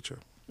things of that nature.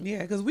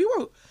 Yeah, because we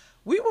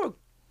were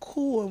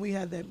cool and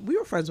we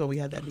were friends when we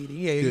had that meeting.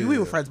 Yeah, we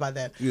were friends by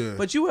then. Yeah.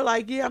 But you were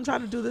like, yeah, I'm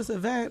trying to do this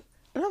event.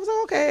 And I was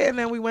like, okay. And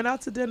then we went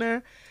out to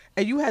dinner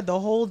and you had the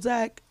whole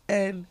deck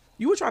and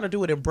you were trying to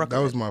do it in Brooklyn.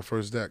 That was my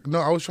first deck. No,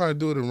 I was trying to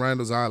do it in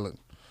Randall's Island.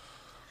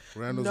 I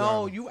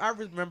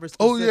remember specifically.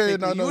 Oh yeah,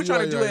 no, you were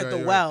trying to do it at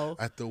the well.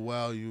 At the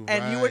well, you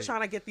and you were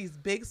trying to get these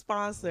big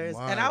sponsors,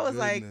 My and I was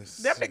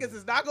goodness. like, "Them niggas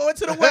is not going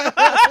to the well."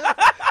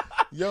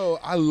 Yo,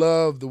 I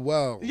love the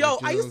well. Yo,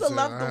 Like, you I know used what to I'm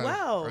love saying? the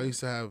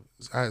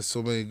well. I had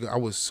so many. I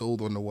was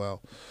sold on the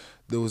well.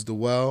 There was the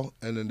well,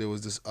 and then there was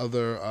this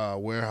other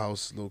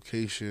warehouse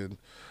location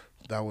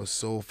that was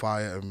so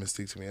fire and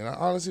mystique to me. And I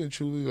honestly and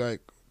truly like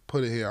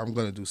put it here. I'm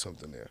gonna do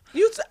something there.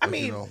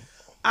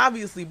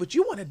 Obviously, but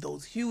you wanted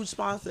those huge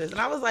sponsors,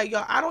 and I was like,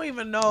 yo, I don't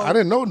even know. I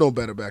didn't know no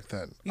better back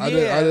then. Yeah. I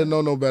didn't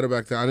know no better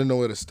back then. I didn't know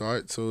where to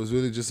start. So it was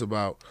really just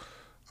about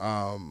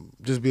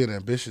just being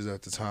ambitious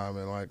at the time,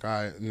 and like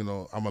I'm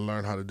gonna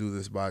learn how to do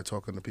this by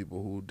talking to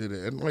people who did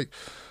it. And like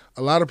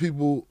a lot of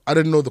people, I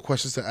didn't know the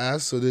questions to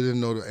ask, so they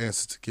didn't know the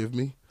answers to give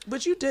me.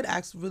 But you did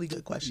ask really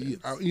good questions.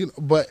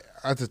 But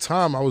at the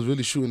time, I was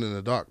really shooting in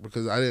the dark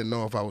because I didn't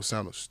know if I was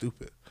sounding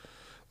stupid.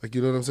 Like,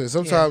 you know what I'm saying?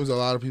 Sometimes a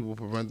lot of people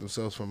prevent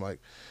themselves from like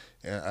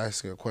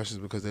asking questions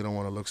because they don't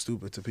want to look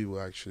stupid to people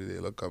actually they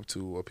look up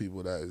to, or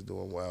people that is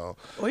doing well,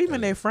 or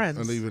even their friends.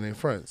 And even their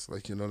friends,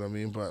 like, you know what I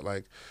mean. But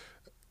like,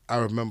 I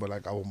remember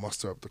like I would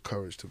muster up the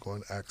courage to go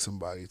and ask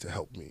somebody to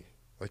help me,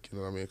 like, you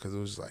know what I mean, because it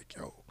was like,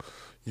 yo,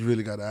 you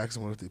really got to ask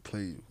them what if they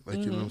play you, like,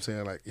 you know what I'm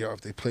saying, like, yo,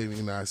 if they play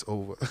me, now it's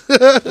over.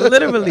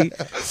 Literally,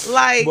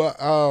 like. But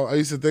I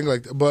used to think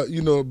like, but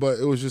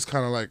it was just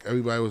kind of like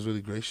everybody was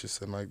really gracious,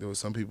 and like there was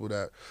some people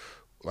that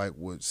like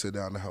would sit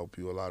down to help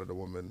you, a lot of the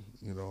women,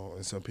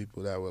 and some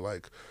people that would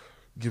like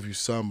give you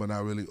some, but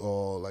not really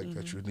all like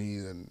that you need,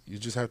 and you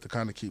just have to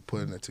kind of keep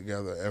putting it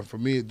together. And for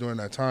me, during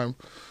that time,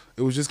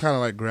 it was just kind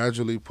of like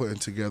gradually putting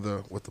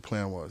together what the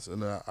plan was,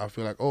 and I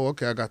feel like, oh,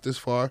 okay, I got this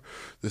far.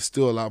 There's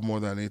still a lot more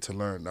that I need to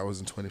learn. That was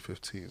in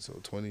 2015, so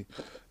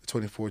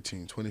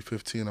 2014,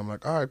 2015. I'm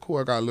like, all right, cool.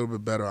 I got a little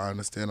bit better. I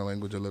understand the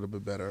language a little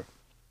bit better.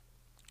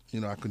 You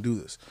know, I can do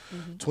this.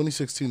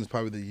 2016 is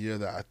probably the year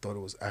that I thought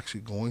it was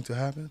actually going to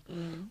happen.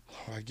 I'm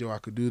like, yo, I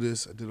could do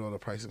this. I did all the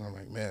pricing. I'm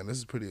like, man, this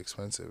is pretty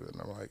expensive. And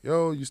I'm like,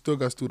 yo, you still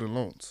got student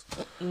loans.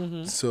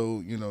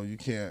 So, you know, you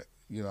can't,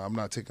 you know, I'm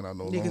not taking out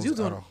no loans. Yeah, because you're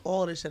doing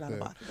all this shit out of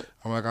pocket.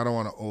 I'm like, I don't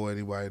want to owe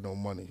anybody no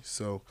money.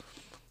 So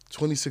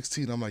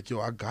 2016, I'm like, yo,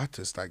 I got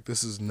this. Like,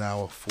 this is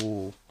now a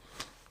full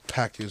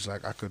package.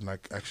 Like, I could,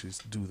 like, actually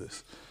do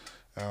this.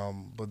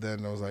 But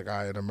then I was like,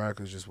 all right,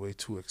 America's just way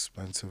too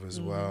expensive as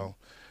well.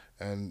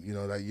 And, you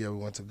know, that year we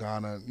went to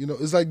Ghana. You know,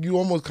 it's like you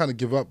almost kind of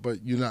give up,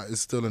 but you're not.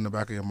 It's still in the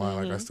back of your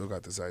mind. Like, I still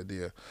got this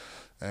idea.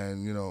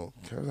 And, you know,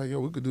 I was like, yo,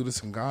 we could do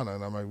this in Ghana.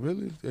 And I'm like,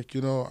 really? Like,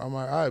 you know, I'm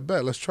like, all right,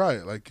 bet, let's try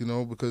it. Like, you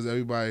know, because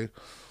everybody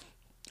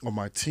on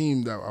my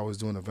team that I was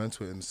doing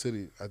events with in the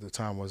city at the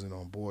time wasn't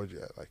on board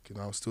yet. Like, you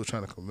know, I was still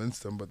trying to convince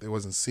them, but they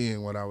wasn't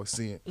seeing what I was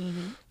seeing.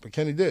 But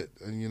Kenny did.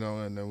 And, you know,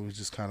 and then we was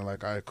just kind of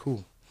like, all right,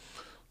 cool.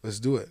 Let's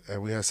do it.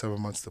 And we had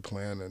 7 months to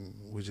plan,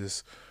 and we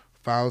just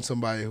found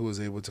somebody who was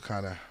able to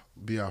kind of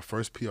be our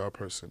first PR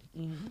person.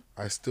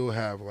 I still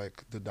have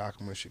like the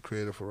document she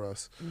created for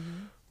us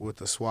with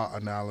the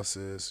SWOT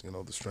analysis, you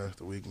know, the strengths,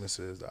 the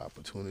weaknesses, the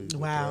opportunities.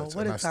 Wow,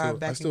 what a time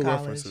back in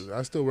college.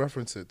 I still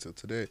reference it to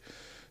today,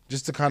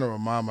 just to kind of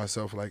remind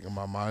myself, like, in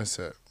my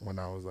mindset when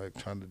I was like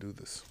trying to do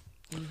this.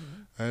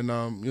 And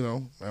you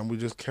know, and we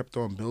just kept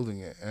on building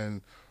it.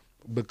 And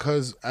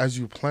because as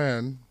you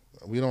plan,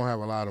 we don't have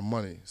a lot of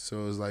money,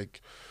 so it's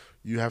like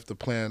you have to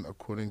plan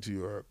according to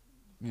your,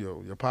 you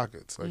know, your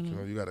pockets. Like, you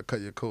know, you got to cut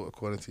your coat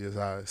according to your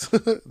size.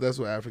 That's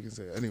what Africans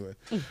say. Anyway,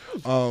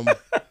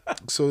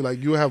 so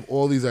like you have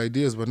all these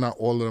ideas, but not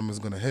all of them is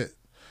gonna hit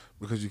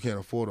because you can't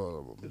afford all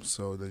of them.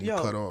 So then you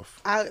cut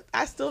off.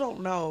 I still don't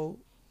know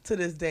to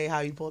this day how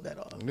you pulled that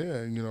off.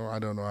 Yeah, you know, I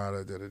don't know how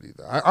I did it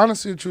either. I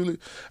honestly, truly,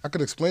 I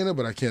could explain it,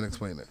 but I can't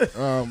explain it.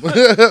 Right?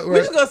 We're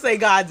just gonna say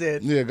God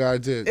did. Yeah,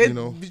 God did. You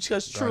know,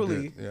 because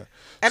truly. Yeah.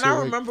 And So, I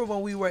like, remember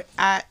when we were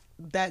at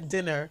that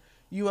dinner,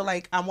 you were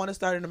like, I want to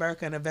start in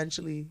America and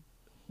eventually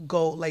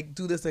go like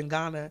do this in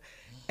Ghana.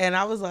 And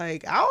I was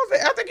like, I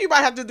think you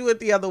might have to do it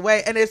the other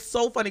way. And it's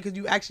so funny because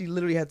you actually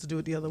literally had to do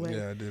it the other way.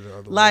 Yeah, I did it the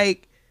other way.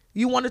 Like,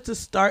 you wanted to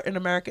start in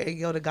America and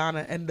go to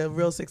Ghana, and the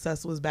real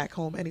success was back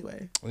home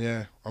anyway.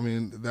 Yeah, I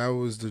mean, that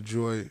was the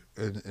joy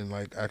in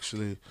like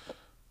actually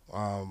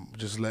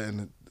just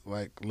letting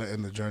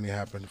the journey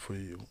happen for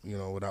you, you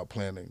know, without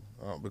planning.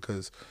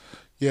 Because,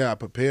 yeah, I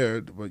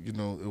prepared, but, you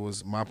know, it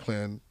was my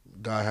plan.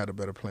 God had a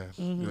better plan.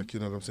 Like, you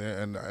know what I'm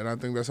saying? And I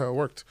think that's how it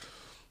worked.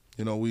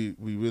 You know, we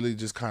really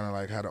just kind of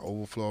like had an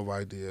overflow of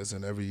ideas,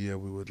 and every year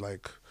we would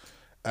like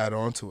add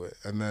on to it.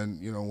 And then,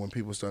 you know, when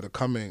people started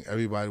coming,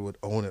 everybody would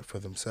own it for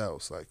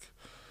themselves. Like,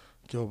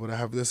 yo, but I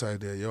have this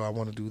idea. Yo, I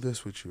want to do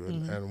this with you.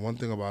 And one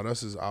thing about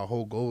us is our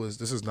whole goal is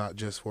this is not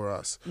just for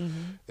us.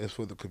 It's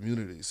for the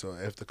community. So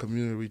if the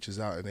community reaches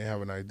out and they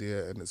have an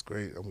idea and it's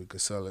great and we can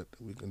sell it,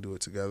 we can do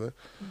it together,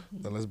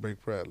 then let's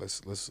break bread.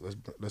 Let's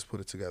put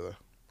it together.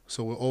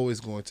 So we're always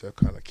going to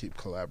kind of keep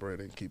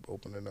collaborating, keep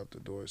opening up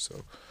the doors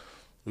so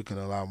we can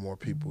allow more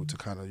people to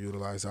kind of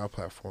utilize our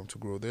platform to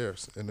grow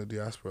theirs in the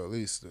diaspora, at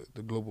least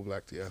the global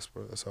Black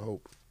diaspora. That's our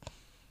hope.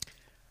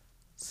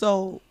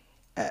 So,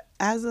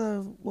 as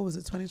of, what was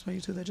it,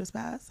 2022 that just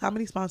passed, how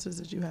many sponsors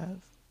did you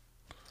have?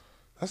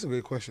 That's a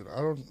great question.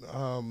 I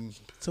don't.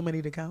 Too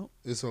many to count?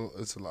 It's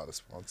a lot of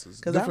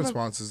sponsors. Different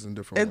sponsors in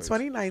different ways. In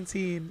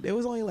 2019, there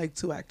was only like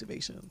 2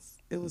 activations.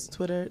 It was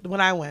Twitter. When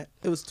I went,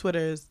 it was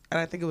Twitter's, and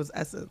I think it was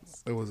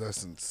Essence. It was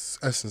Essence.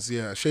 Essence,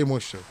 yeah. Shea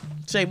Moisture.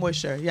 Shea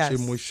Moisture, yes.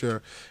 Shea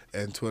Moisture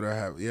and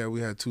Twitter we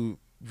had 2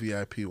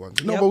 VIP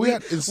ones. No, Yeah, but we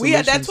had installations. We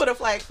had that Twitter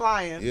flag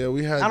flying. Yeah,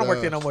 we had. I don't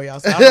work there no more,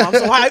 y'all, so I don't know,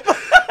 I'm so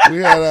hyped. We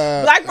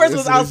had Blackbirds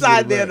was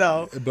outside there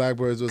though.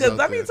 Blackbirds was out there. Because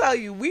let me tell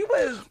you,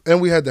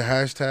 and we had the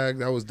hashtag.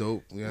 That was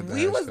dope.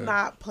 We was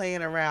not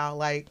playing around.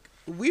 Like,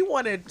 we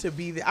wanted to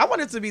be there. I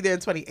wanted to be there in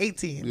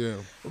 2018. Yeah.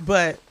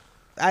 But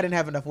I didn't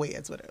have enough weight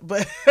at Twitter.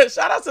 But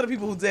shout out to the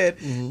people who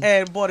did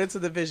and bought into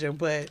the vision.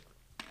 But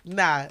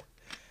nah,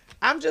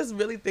 I'm just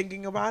really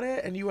thinking about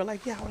it. And you were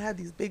like, yeah, I want to have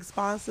these big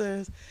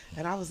sponsors.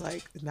 And I was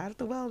like, not at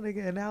the well,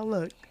 nigga. And now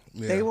look.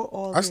 Yeah. They were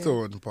all I still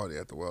wasn't party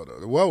at the well though.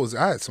 The well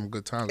I had some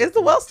good times. Is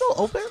the well still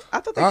open? I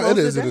thought they closed it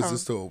down. It is.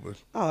 It's still open.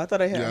 Oh, I thought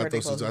I had. Yeah, I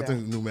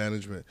think new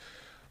management.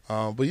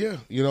 But yeah,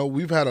 you know,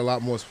 we've had a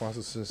lot more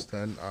sponsors since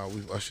then.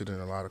 We've ushered in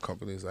a lot of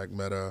companies like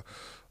Meta,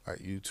 like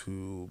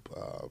YouTube,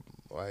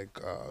 like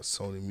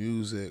Sony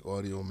Music,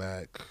 Audio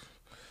Mac,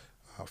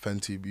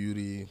 Fenty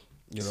Beauty.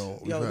 You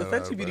know, yo, the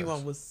Fenty Beauty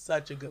one was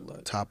such a good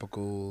look.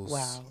 Topicals.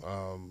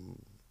 Wow.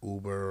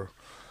 Uber.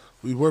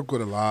 We work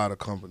with a lot of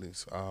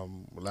companies.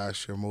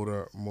 Last year,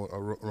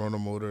 Rona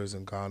Motors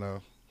in Ghana.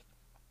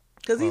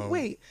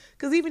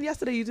 Because even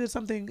yesterday you did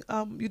something.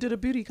 You did a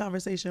beauty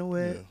conversation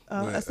with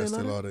Estee Estee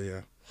Lauder. Lauder,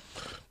 yeah.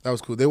 That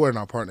was cool. They weren't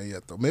our partner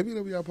yet, though. Maybe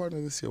they'll be our partner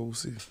this year. We'll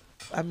see.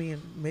 I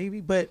mean, maybe,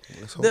 but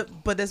Let's hope.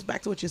 but that's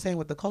back to what you're saying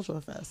with the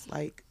cultural fest.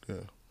 Like, Yeah.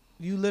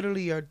 you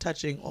literally are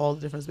touching all the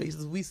different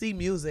spaces. We see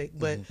music,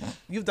 but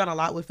you've done a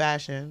lot with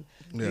fashion.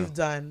 Yeah. You've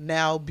done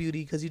now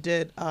beauty because you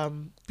did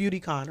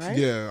BeautyCon, right?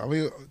 Yeah, I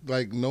mean,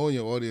 like, knowing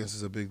your audience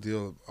is a big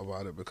deal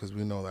about it because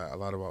we know that a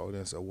lot of our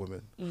audience are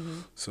women.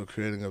 So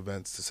creating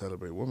events to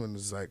celebrate women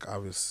is, like,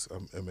 obvious.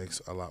 It makes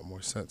a lot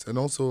more sense. And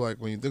also, like,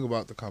 when you think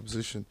about the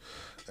composition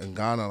in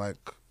Ghana,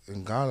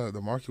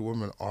 the market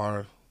women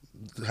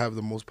have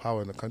the most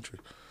power in the country.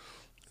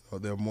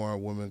 There are more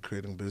women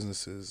creating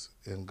businesses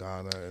in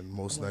Ghana and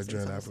most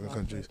Nigerian and African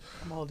countries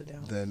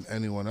than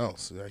anyone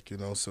else.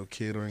 So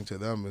catering to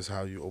them is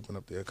how you open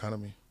up the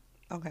economy.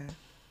 Okay.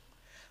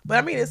 But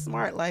I mean, it's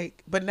smart.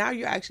 Like, but now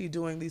you're actually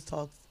doing these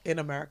talks in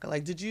America.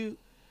 Like,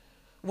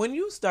 when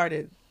you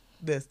started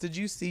this, did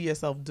you see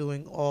yourself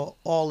doing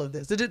all of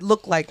this? Did it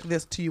look like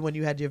this to you when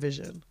you had your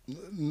vision?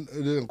 It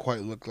didn't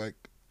quite look like,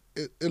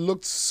 it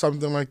looked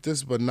something like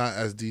this, but not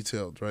as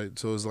detailed, right?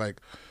 So it's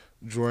like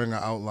drawing an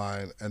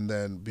outline and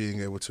then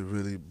being able to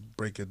really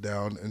break it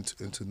down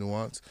into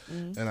nuance.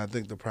 And I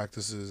think the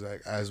practice is,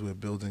 like, as we're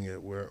building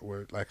it,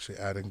 we're actually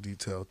adding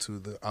detail to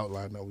the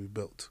outline that we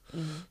built.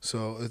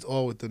 So it's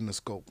all within the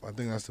scope. I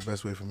think that's the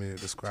best way for me to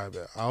describe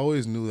it. I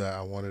always knew that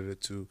I wanted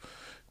it to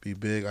be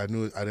big. I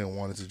knew I didn't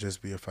want it to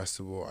just be a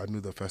festival. I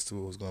knew the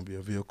festival was going to be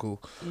a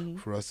vehicle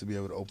for us to be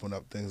able to open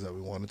up things that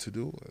we wanted to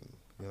do,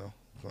 and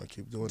gonna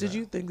keep doing that. Did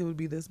you think it would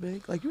be this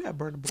big? Like, you had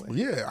Burna Boy.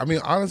 Yeah, I mean,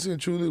 honestly and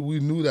truly,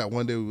 we knew that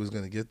one day we was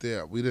gonna get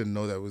there. We didn't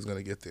know that we was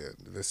gonna get there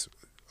this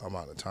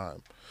amount of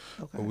time,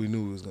 but we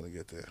knew we was gonna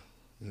get there.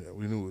 Yeah,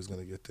 we knew we was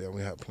gonna get there, and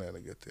we had a plan to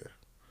get there.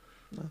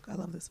 Look, I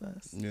love this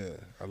fest. Yeah,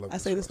 I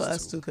say this for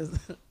us too because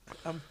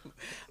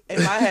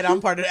in my head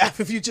I'm part of the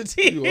Afrofuture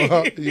team.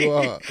 You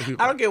are.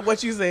 I don't care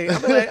what you say.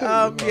 I'm like,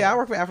 yeah, I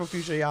work for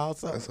Afrofuture, y'all.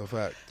 So that's a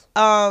fact.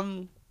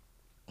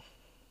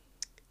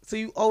 So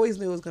you always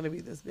knew it was going to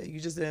be this big. You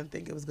just didn't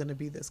think it was going to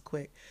be this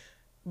quick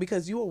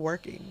because you were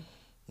working.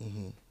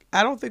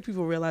 I don't think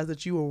people realize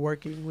that you were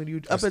working when you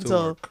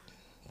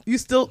you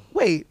still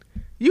wait.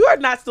 You are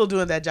not still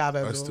doing that job,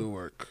 Abdul. I still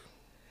work.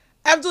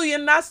 Abdul, you're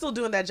not still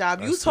doing that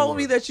job. You told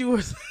me that you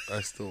were.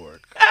 I still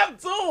work.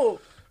 Abdul.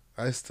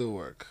 I still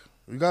work.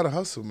 We gotta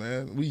hustle,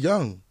 man. We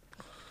young.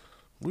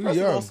 First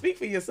of all, speak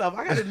for yourself.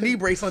 I got a knee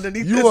brace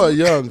underneath You are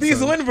young. These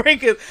son.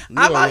 windbreakers.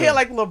 I'm out here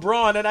like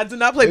LeBron, and I do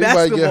not play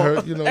basketball.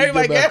 Get hurt,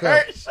 Everybody get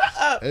hurt. Shut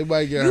up.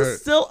 Everybody get hurt. You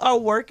still are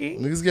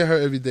working. Niggas get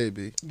hurt every day,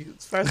 B.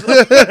 First of all.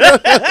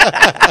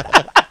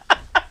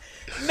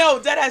 No,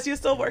 deadass, you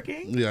still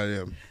working? Yeah, I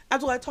am.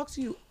 Abdul, I talk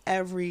to you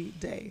every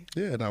day.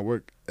 Yeah, and I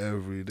work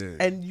every day.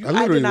 And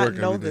I did not work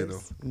know every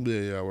this. Day, though.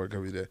 Yeah, I work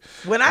every day.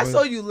 When I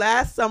saw you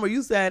last summer,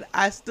 you said,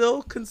 I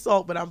still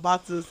consult, but I'm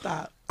about to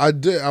stop. I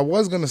did. I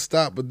was going to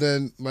stop, but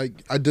then,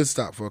 I did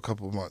stop for a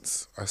couple of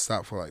months. I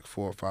stopped for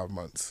 4 or 5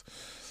 months.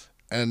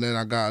 And then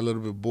I got a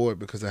little bit bored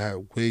because I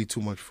had way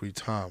too much free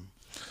time.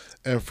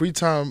 And free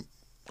time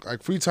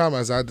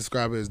as I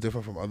describe it is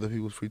different from other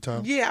people's free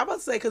time. Yeah, I'm about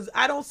to say, because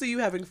I don't see you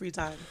having free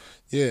time.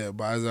 Yeah,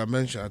 but as I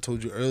mentioned, I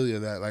told you earlier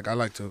that, I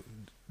like to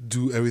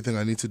do everything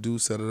I need to do,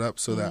 set it up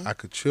so that I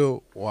could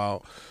chill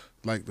while,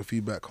 the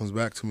feedback comes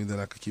back to me, then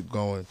I could keep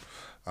going.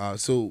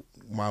 So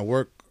my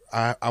work,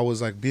 I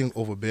was being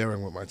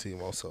overbearing with my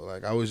team also.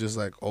 I was just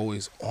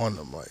always on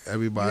them.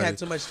 Everybody. You had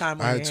too much time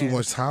on I had too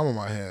much time on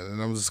my hand.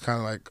 And I was just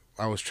kind of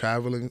I was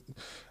traveling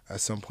at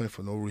some point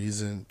for no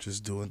reason,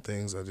 just doing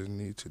things I didn't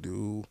need to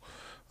do.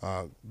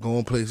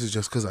 Going places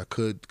just because I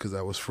could, because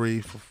I was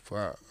free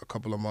for a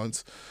couple of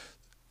months.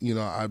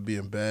 I'd be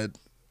in bed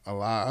a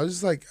lot.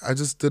 I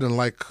just didn't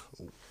like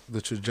the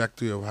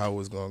trajectory of how it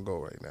was going to go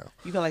right now.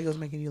 You felt like it was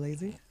making you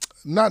lazy?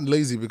 Not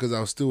lazy, because I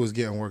was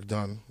getting work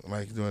done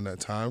during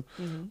that time,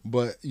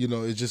 but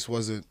it just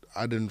wasn't.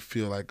 I didn't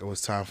feel like it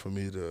was time for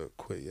me to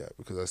quit yet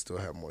because I still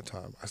had more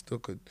time.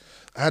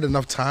 I had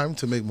enough time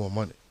to make more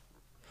money.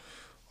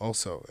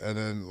 Also, and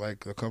then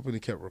the company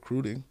kept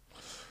recruiting,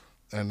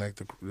 and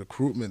the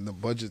recruitment, the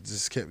budget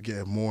just kept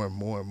getting more and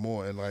more and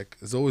more, and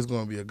it's always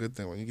going to be a good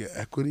thing when you get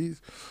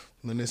equities.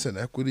 And then they send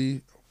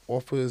equity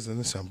offers, and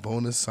they send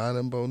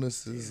signing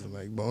bonuses,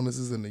 and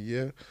bonuses in the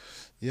year.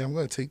 Yeah, I'm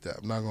going to take that.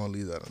 I'm not going to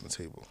leave that on the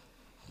table.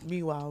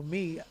 Meanwhile,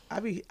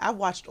 I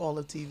watched all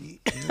of TV.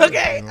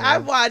 Okay? I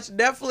watched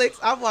Netflix.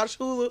 I watched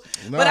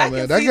Hulu. No, but I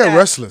man, can I get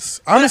restless.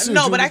 Honestly,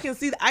 but I can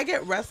see that. I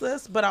get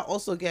restless, but I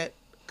also get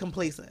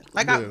complacent.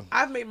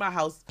 I've made my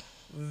house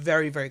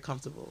very, very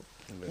comfortable.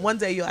 Yeah. One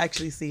day you'll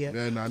actually see it.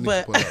 Yeah, no, I need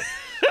to pull up.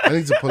 I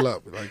need to pull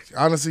up.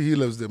 Honestly, he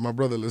lives there. My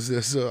brother lives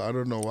there, so I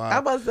don't know why. I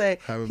must say,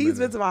 he's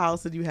been to my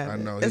house and you haven't.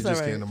 I know. He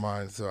just came to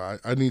mine, so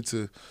I need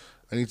to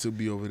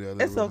be over there a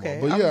little bit okay.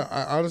 More. But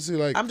I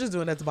honestly I'm just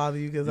doing that to bother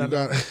you because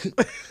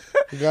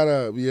you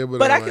gotta be able to.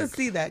 But I can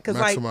see that because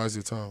maximize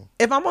your time.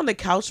 If I'm on the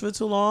couch for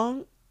too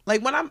long,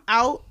 when I'm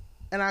out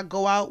and I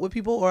go out with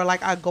people or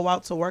I go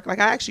out to work, I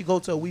actually go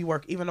to a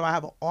WeWork even though I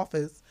have an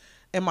office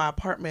in my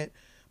apartment.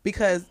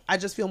 because I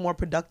just feel more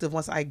productive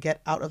once I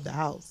get out of the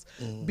house.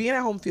 Being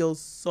at home feels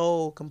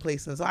so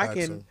complacent. So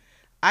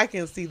I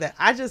can see that.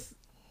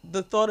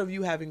 The thought of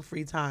you having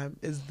free time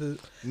is the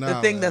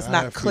thing that's I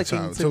not have free clicking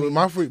time. to So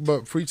me.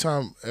 but free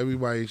time,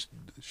 everybody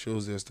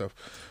shows their stuff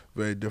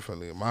very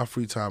differently. My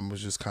free time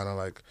was just kind of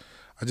like,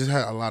 I just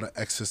had a lot of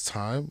excess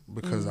time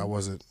because I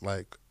wasn't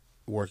like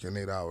working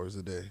 8 hours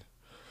a day.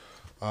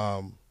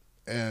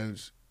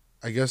 And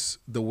I guess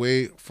the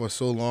way for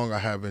so long I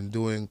have been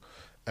doing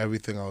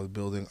everything I was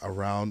building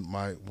around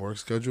my work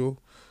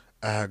schedule,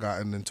 I had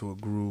gotten into a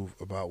groove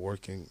about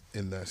working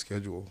in that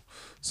schedule.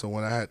 So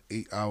when I had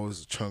 8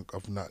 hours chunk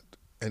of not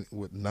and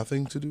with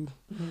nothing to do,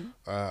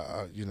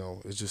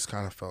 it just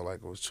kind of felt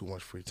like it was too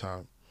much free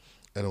time,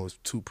 and it was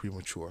too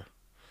premature.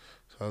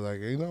 So I was like,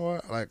 you know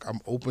what? Like,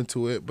 I'm open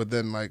to it, but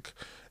then like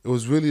it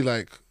was really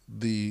like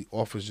the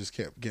offers just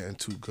kept getting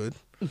too good.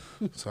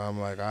 So I'm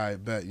like, I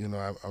bet,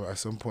 at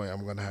some point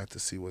I'm gonna have to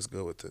see what's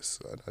good with this.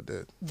 And I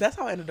did. That's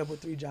how I ended up with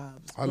 3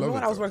 jobs. I Remember love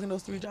when it I was though. working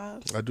those 3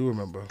 jobs? I do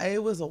remember.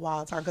 It was a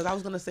wild time because I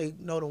was gonna say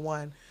no to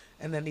one,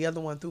 and then the other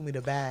one threw me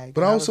the bag.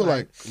 But And I was also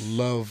like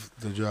love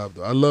the job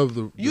though. I love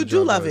the you the do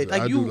job love that I it. do.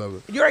 Like I do love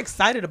it. you're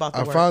excited about the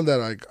I work. found that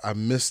like I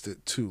missed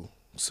it too.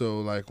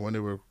 So like when they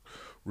were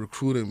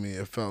recruiting me,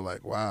 it felt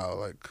like wow,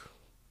 like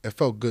it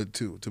felt good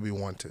too to be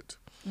wanted.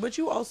 But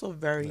you also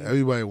very.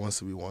 Everybody wants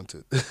to be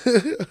wanted.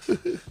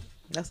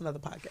 That's another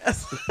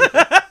podcast.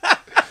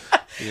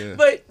 Yeah.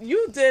 But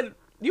you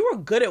were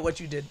good at what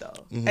you did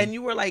though, and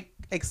you were like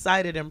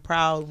excited and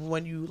proud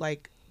when you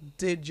like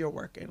did your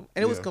work, and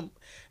it was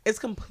it's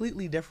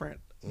completely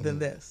different than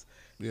this.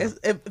 Yeah.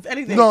 If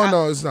anything,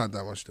 No, it's not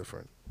that much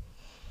different.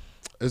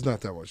 It's not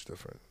that much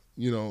different.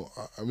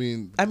 I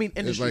mean,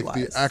 industry like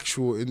wise, the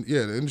actual, the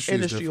industry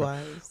is different,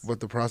 wise, but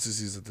the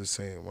processes are the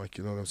same. Like,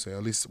 you know what I'm saying?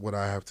 At least what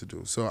I have to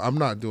do. So I'm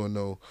not doing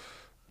no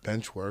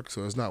bench work.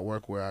 So it's not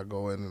work where I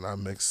go in and I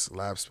mix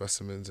lab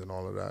specimens and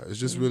all of that. It's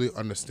just really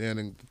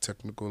understanding the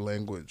technical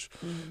language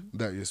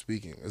that you're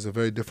speaking. It's a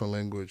very different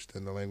language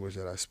than the language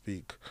that I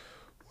speak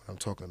when I'm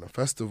talking a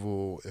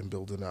festival and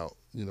building out,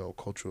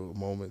 cultural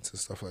moments and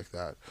stuff like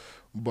that.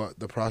 But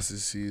the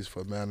processes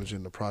for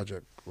managing the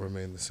project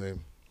remain the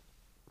same.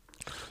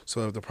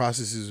 So if the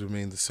processes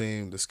remain the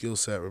same, the skill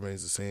set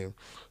remains the same.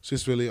 It's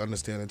just really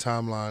understanding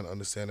timeline,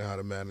 understanding how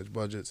to manage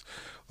budgets,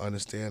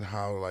 understand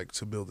how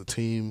to build a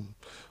team,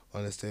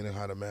 understanding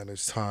how to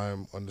manage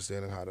time,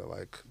 understanding how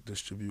to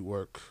distribute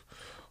work,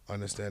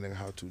 understanding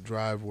how to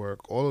drive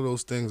work. All of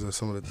those things are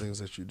some of the things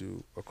that you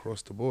do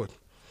across the board.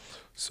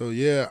 So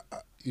yeah,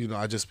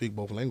 I just speak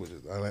both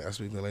languages. I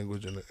speak the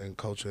language in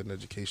culture and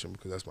education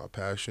because that's my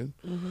passion.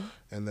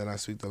 And then I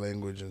speak the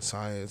language in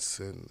science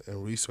and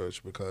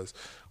research because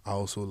I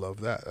also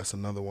love that. That's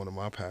another one of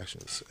my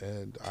passions.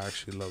 And I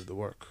actually love the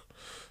work.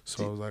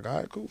 So I was like, all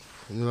right, cool.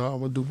 I'm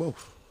going to do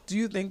both. Do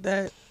you think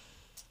that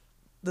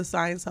the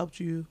science helped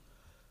you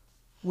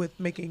with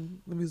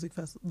making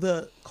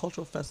the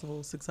cultural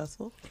festival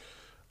successful?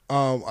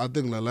 I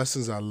think the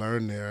lessons I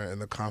learned there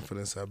and the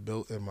confidence I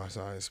built in my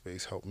science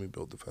space helped me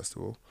build the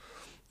festival.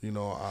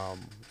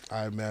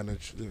 I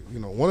managed,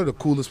 one of the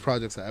coolest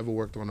projects I ever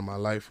worked on in my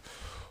life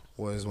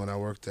was when I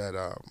worked at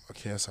a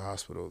cancer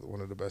hospital, one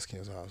of the best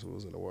cancer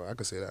hospitals in the world. I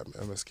could say that,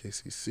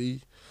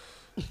 MSKCC.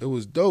 It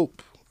was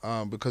dope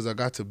because I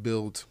got to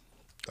build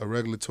a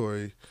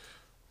regulatory,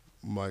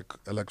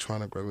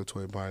 electronic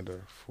regulatory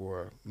binder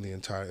for the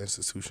entire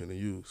institution to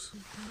use.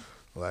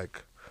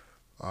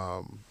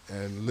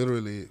 And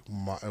literally,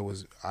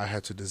 I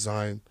had to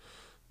design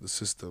the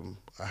system.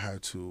 I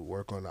had to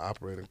work on the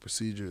operating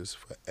procedures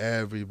for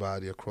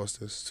everybody across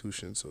the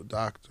institution. So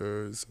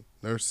doctors,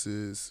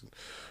 nurses,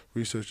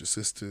 research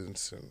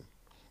assistants, and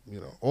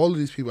all of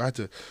these people. I had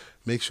to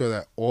make sure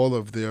that all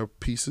of their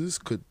pieces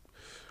could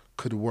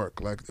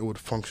work, like it would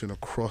function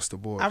across the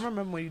board. I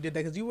remember when you did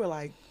that because you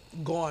were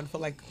gone for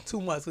 2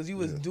 months because you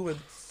was doing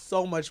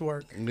so much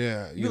work.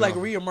 Yeah. You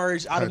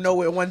reemerged out of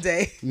nowhere one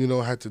day.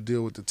 I had to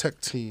deal with the tech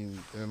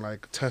team and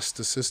test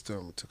the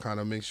system to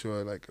kind of make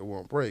sure it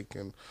won't break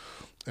and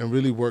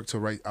really work to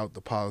write out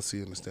the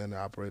policy, understand the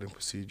operating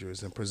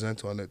procedures, and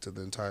present on it to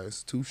the entire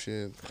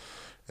institution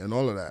and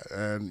all of that.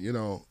 And,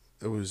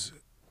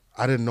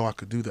 I didn't know I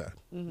could do that.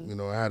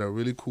 I had a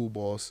really cool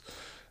boss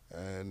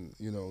and,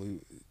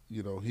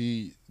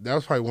 that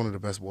was probably one of the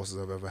best bosses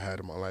I've ever had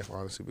in my life,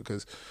 honestly,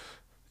 because,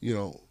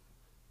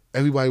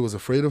 everybody was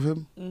afraid of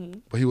him,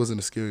 but he wasn't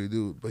a scary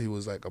dude. But he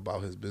was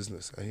about his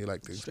business, and he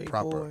liked things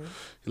proper.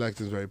 He liked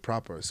things very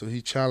proper. So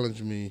he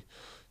challenged me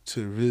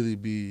to really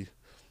be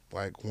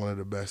one of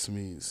the best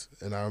me's.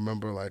 And I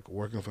remember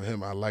working for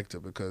him. I liked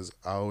it because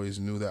I always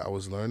knew that I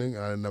was learning,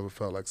 and I never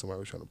felt like somebody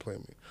was trying to play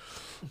me.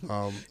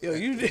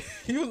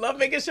 You love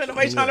making sure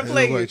nobody's trying to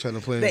play you.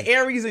 The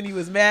Aries in you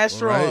is mad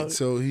strong. Right.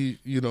 So he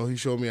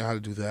showed me how to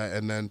do that,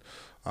 and then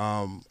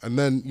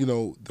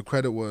the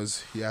credit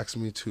was he asked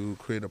me to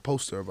create a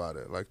poster about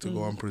it, to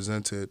go and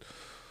present it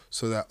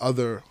so that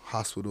other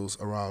hospitals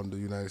around the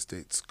United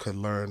States could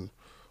learn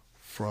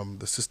from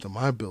the system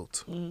I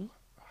built,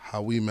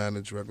 how we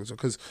manage regulatory.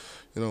 Because,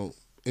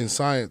 in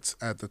science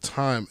at the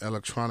time,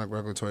 electronic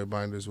regulatory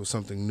binders was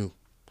something new.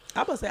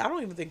 I'm gonna say I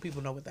don't even think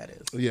people know what that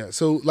is. Yeah,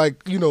 so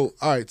like, all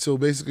right, so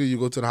basically you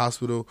go to the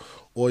hospital,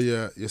 all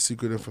your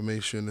secret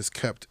information is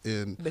kept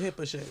in The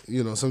HIPAA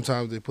shit.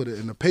 Sometimes they put it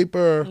in the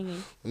paper,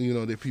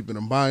 Mm-hmm. they keep it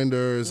in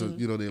binders,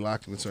 Mm-hmm. or, they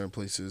lock it in certain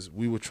places.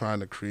 We were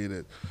trying to create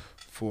it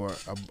for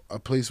a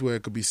place where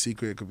it could be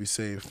secret, it could be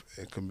safe,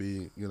 it can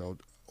be,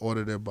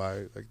 audited by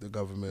like the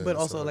government. But and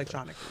also stuff like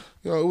that.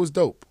 electronically. It was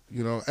dope,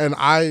 and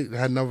I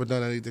had never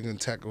done anything in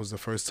tech. It was the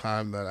first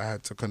time that I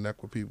had to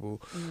connect with people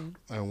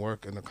and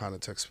work in the kind of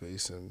tech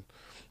space. And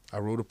I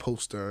wrote a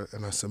poster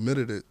and I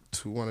submitted it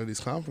to one of these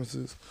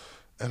conferences,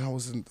 and I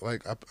was in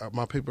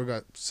my paper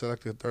got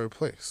selected third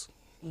place.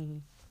 Mm-hmm.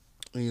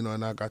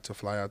 And I got to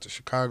fly out to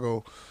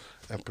Chicago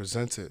and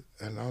present it,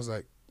 and I was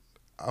like,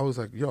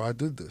 yo, I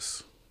did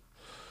this.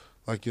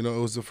 Like, it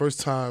was the first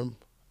time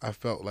I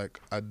felt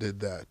like I did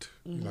that.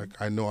 Mm-hmm. Like,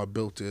 I know I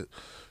built it,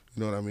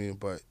 you know what I mean?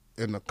 But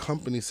in that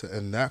company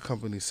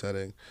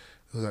setting,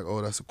 it was like,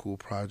 oh, that's a cool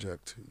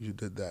project. You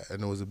did that.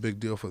 And it was a big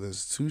deal for the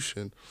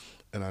institution.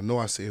 And I know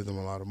I saved them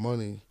a lot of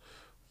money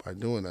by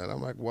doing that.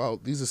 I'm like, well,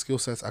 these are skill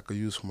sets I could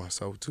use for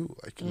myself too.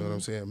 Like, you know what I'm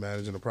saying?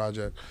 Managing a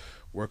project,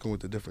 working with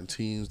the different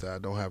teams that I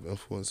don't have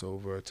influence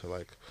over to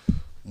like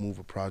move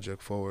a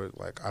project forward.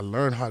 Like, I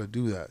learned how to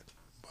do that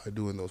by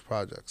doing those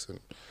projects. And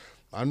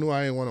I knew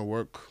I didn't want to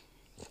work.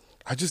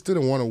 I just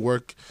didn't want to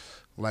work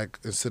like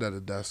and sit at a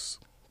desk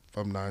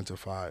from 9 to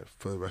 5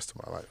 for the rest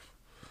of my life.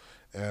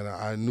 And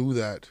I knew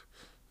that,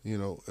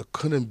 it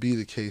couldn't be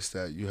the case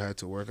that you had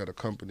to work at a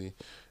company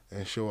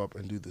and show up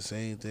and do the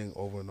same thing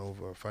over and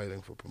over,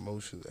 fighting for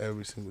promotions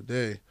every single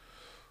day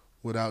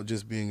without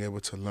just being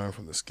able to learn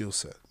from the skill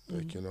set.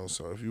 Like,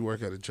 so if you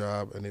work at a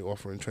job and they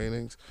offering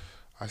trainings,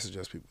 I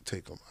suggest people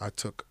take them. I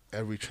took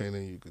every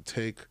training you could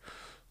take,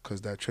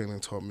 because that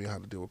training taught me how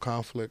to deal with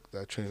conflict.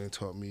 That training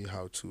taught me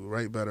how to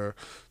write better,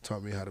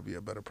 taught me how to be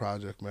a better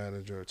project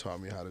manager,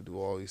 taught me how to do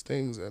all these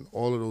things. And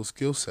all of those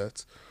skill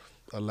sets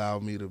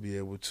allowed me to be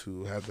able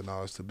to have the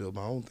knowledge to build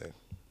my own thing.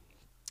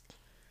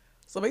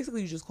 So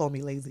basically, you just call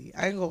me lazy.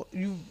 I ain't go.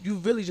 You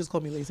really just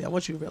call me lazy. I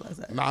want you to realize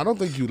that. No, I don't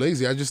think you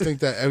lazy. I just think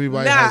that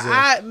everybody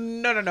has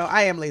No.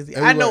 I am lazy.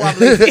 I know I'm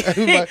lazy.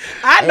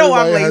 I know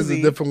I'm lazy. Has a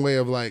lazy. different way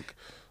of like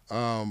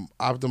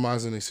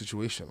optimizing a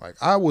situation. Like,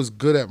 I was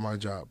good at my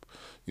job,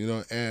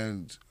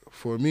 and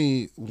for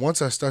me,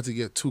 once I start to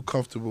get too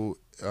comfortable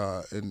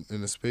in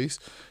the space,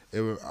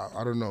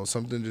 I don't know,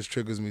 something just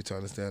triggers me to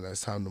understand that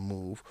it's time to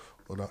move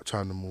or not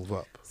trying to move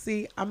up.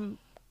 See,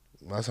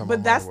 That's how my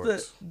but mind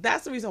works.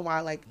 that's the reason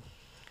why, like,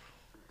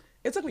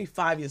 it took me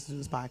 5 years to do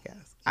this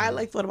podcast.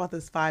 I thought about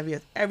this 5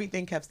 years.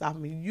 Everything kept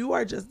stopping me. You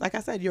are just, like I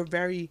said, you're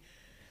very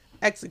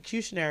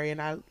executionary,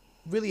 and I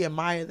really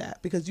admire that,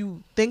 because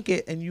you think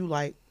it and you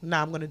like,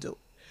 nah, I'm gonna do it.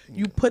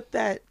 You put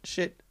that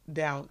shit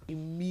down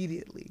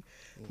immediately.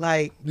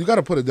 Like, you got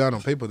to put it down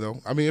on paper, though.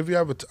 I mean, if you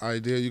have an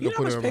idea, you can know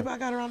put how it much on paper I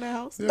got around that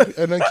house? Yeah,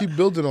 and then keep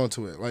building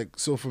onto it. Like,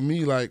 so for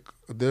me, like,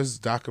 there's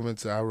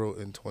documents that I wrote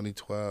in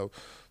 2012,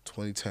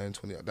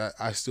 2010, that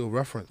I still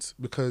reference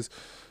because,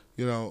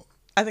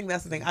 I think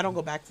that's the thing. I don't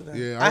go back to them.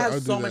 Yeah, I have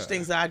I'll so do much that.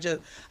 things that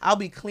I'll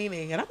be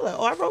cleaning and I'll be like,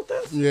 oh, I wrote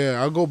this?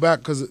 Yeah, I'll go back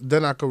because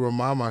then I could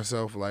remind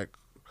myself, like,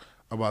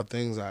 about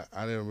things I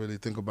didn't really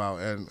think about.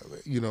 And,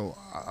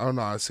 I don't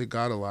know, I say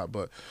God a lot,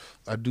 but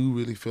I do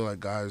really feel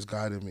like God is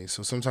guiding me.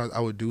 So sometimes I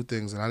would do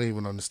things and I didn't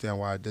even understand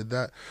why I did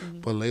that.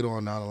 But later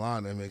on down the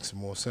line, it makes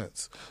more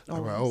sense.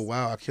 I'm like, oh,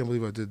 wow, I can't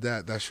believe I did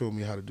that. That showed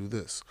me how to do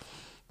this.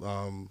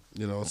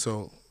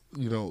 So,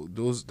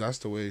 that's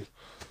the way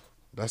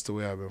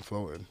I've been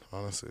floating,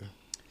 honestly.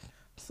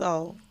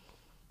 So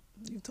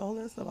you told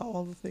us about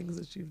all the things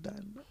that you've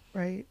done,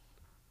 right?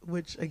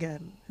 Which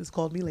again has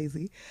called me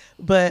lazy.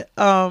 But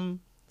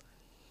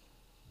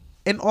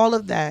in all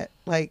of that,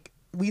 like,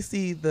 we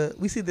see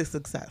the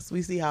success.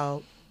 We see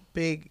how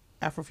big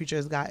Afrofuture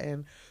has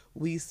gotten.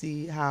 We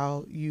see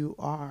how you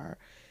are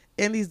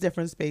in these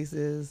different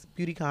spaces,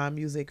 beautycon,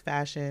 music,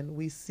 fashion.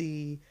 We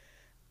see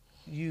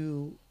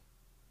you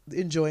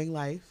enjoying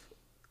life.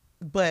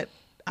 But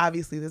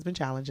obviously there's been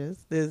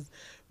challenges. There's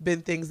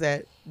been things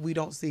that we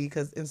don't see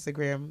because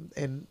Instagram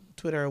and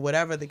Twitter or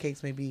whatever the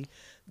case may be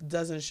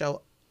doesn't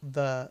show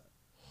the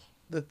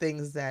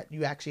things that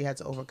you actually had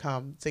to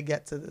overcome to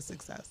get to the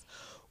success.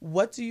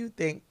 What do you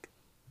think,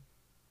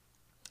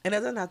 and it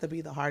doesn't have to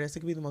be the hardest,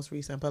 it could be the most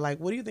recent, but like,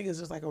 what do you think is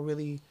just like a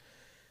really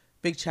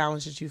big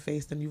challenge that you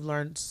faced and you've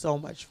learned so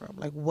much from?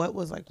 Like, what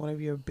was like one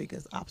of your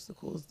biggest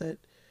obstacles that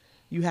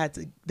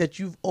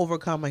you've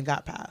overcome and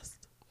got past?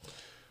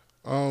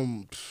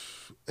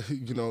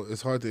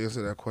 It's hard to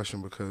answer that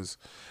question because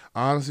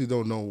I honestly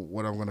don't know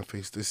what I'm going to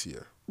face this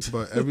year.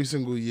 But every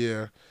single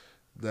year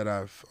that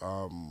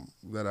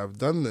I've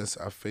done this,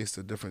 I've faced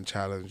a different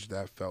challenge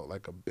that felt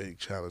like a big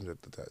challenge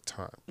at that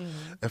time.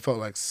 Mm-hmm. It felt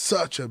like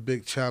such a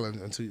big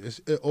challenge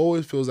it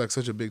always feels like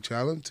such a big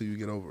challenge till you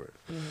get over it.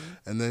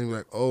 Mm-hmm. And then you're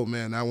like, oh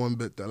man, that one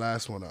bit the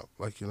last one up.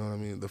 Like, you know what I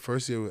mean? The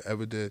first year we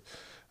ever did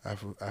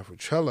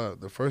Afrochella,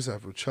 the first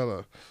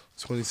Afrochella,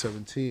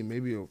 2017,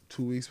 maybe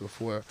 2 weeks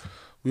before,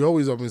 we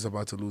always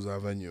about to lose our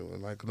venue,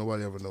 and like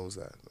nobody ever knows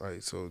that,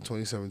 right? So in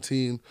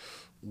 2017,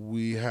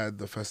 we had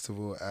the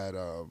festival at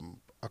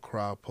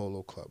Accra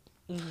Polo Club.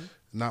 Mm-hmm.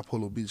 Not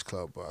Polo Beach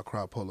Club, but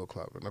Accra Polo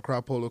Club. And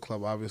Accra Polo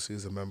Club obviously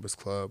is a members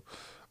club.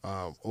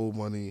 Old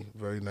money,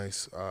 very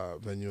nice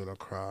venue in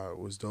Accra. It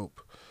was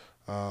dope.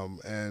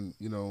 And,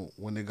 you know,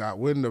 when they got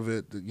wind of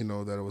it, you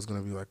know, that it was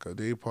going to be like a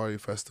day party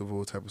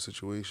festival type of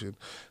situation,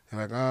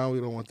 they're like,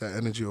 we don't want that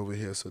energy over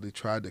here. So they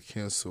tried to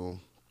cancel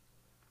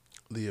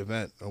the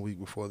event a week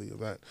before the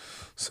event.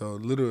 So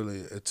literally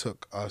it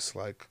took us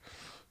like,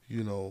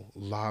 you know,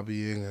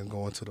 lobbying and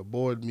going to the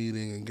board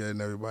meeting and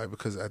getting everybody,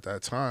 because at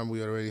that time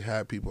we already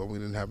had people and we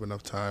didn't have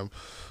enough time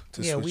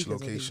to switch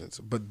locations.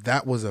 But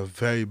that was a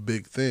very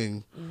big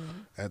thing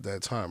at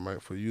that time,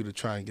 right? For you to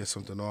try and get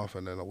something off,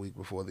 and then a week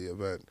before the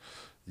event,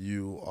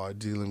 you are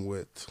dealing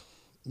with,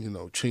 you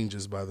know,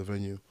 changes by the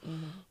venue.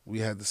 We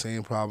had the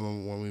same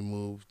problem when we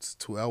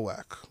moved to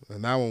LWAC,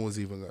 and that one was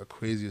even a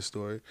crazier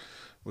story,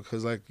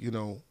 because like, you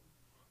know,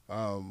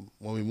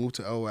 when we moved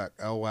to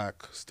LWAC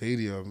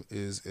Stadium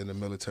is in a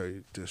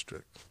military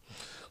district,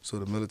 so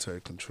the military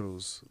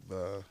controls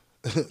the.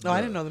 I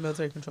didn't know the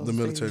military controls the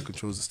military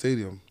controls the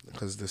stadium,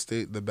 because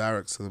the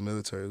barracks of the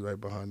military is right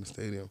behind the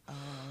stadium. Oh,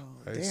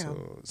 right?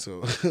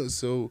 damn.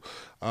 So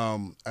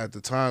at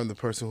the time, the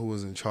person who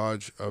was in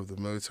charge of the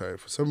military,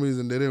 for some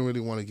reason, they didn't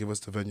really want to give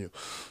us the venue.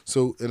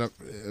 So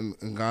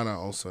in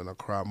Ghana, also in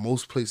Accra,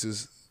 most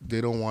places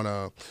they don't want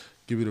to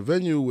give you the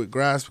venue with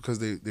grass because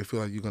they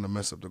feel like you're going to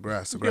mess up the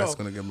grass. The grass is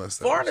going to get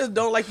messed up. Foreigners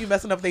don't like you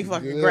messing up their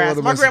fucking grass.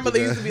 My grandmother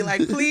used to be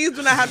like, please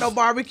do not have no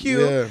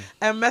barbecue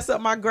and mess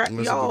up my grass.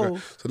 Yo.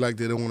 So like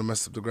they don't want to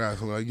mess up the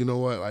grass. I'm like, you know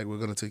what? Like we're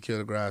going to take care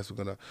of the grass.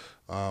 We're going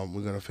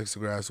to fix the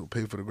grass. We'll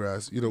pay for the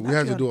grass. You know, we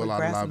had to do a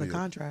lot of lobbying. In the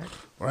contract.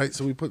 Right?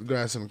 So we put the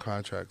grass in the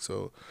contract.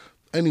 So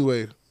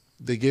anyway,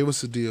 they gave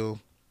us a deal.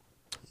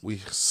 We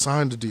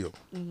signed the deal.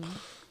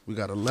 We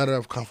got a letter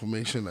of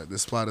confirmation that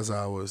this spot is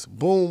ours.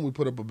 Boom, we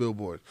put up a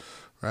billboard,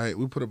 right?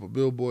 We put up a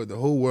billboard. The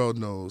whole world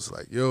knows,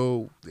 like,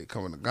 yo, they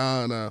coming to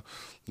Ghana.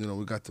 You know,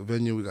 we got the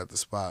venue, we got the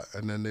spot.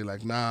 And then they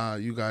like, nah,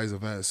 you guys'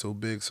 event is so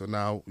big, so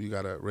now you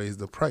got to raise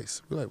the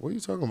price. We're like, what are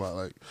you talking about?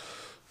 Like,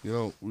 you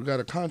know, we got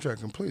a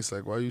contract in place.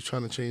 Like, why are you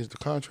trying to change the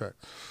contract?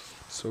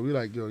 So we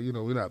like, yo, you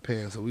know, we're not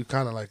paying. So we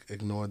kind of like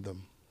ignored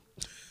them.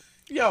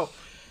 Yo.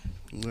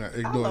 Yeah,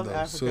 ignore them.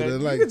 Africa. So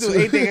then, like, you can do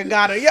anything in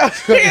Ghana. Yo,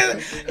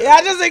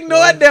 I just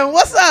ignored them.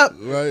 What's up?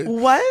 Right.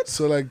 What?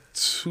 So like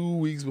 2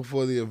 weeks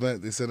before the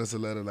event, they sent us a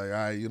letter like, all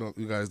right,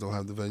 you guys don't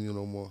have the venue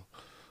no more.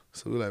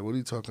 So we're like, what are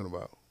you talking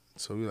about?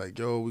 So we're like,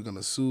 yo, we're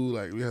gonna sue.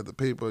 Like we had the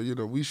paper, you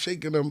know, we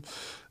shaking them,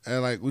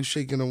 and like we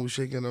shaking them,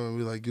 and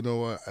we're like, you know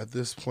what? At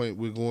this point,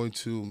 we're going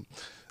to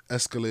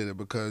escalate it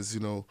because, you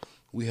know,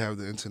 we have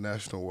the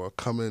international world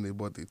coming. They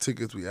bought the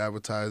tickets. We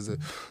advertised it.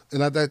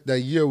 And at that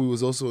year, we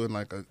was also in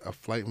like a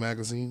flight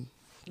magazine.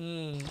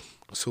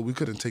 So we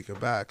couldn't take it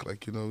back.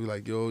 Like, you know, we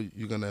like, yo,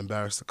 you're going to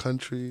embarrass the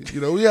country.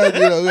 You know, we had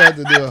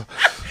to do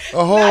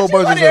a whole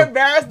bunch of stuff.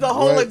 Embarrass the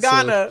whole of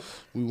Ghana. So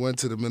we went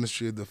to the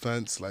Ministry of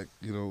Defense, like,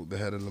 you know, the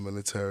head of the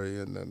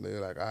military. And then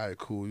they're like, all right,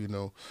 cool, you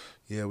know.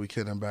 Yeah, we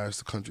can't embarrass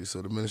the country.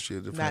 So the Ministry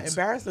of Defense.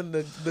 Not embarrassing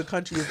the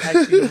country is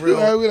actually the real.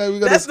 Right,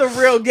 that's the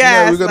real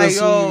gas. We're going to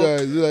sue you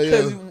guys.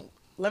 We're like,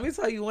 let me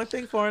tell you one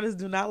thing foreigners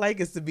do not like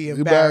is to be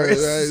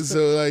embarrassed. Right?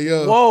 So like,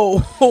 yo.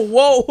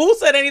 Whoa. Who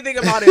said anything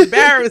about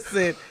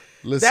embarrassing?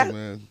 Listen,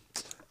 man.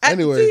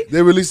 Anyway,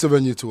 they released the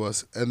venue to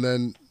us, and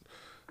then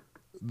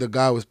the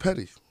guy was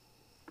petty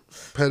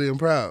and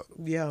proud.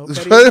 Yo,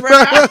 petty and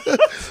proud.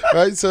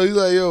 Right? So he's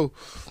like, yo,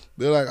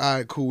 they're like, all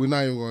right, cool. We're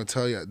not even going to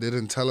tell you. They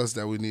didn't tell us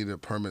that we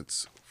needed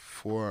permits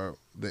for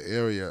the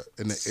area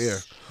in the air.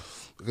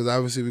 Because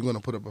obviously we're going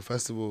to put up a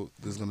festival,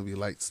 there's going to be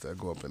lights that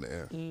go up in the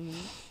air.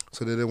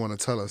 So they didn't want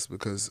to tell us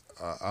because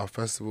our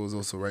festival is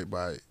also right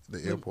by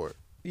the airport.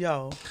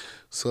 Yo.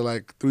 So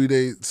like 3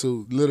 days,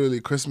 so literally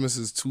Christmas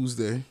is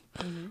Tuesday.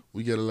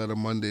 We get a letter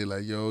Monday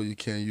like, yo, you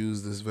can't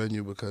use this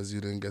venue because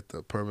you didn't get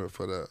the permit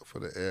for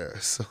the air.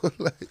 So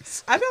like,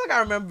 I feel like I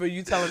remember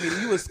you telling me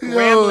that you were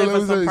scrambling for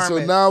some permit.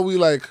 So now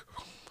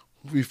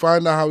we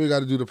find out how we got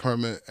to do the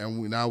permit,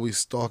 and now we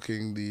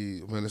stalking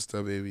the Minister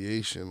of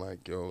Aviation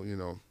like, yo, you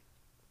know,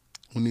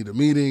 we need a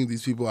meeting.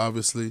 These people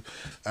obviously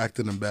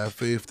acted in bad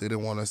faith. They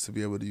didn't want us to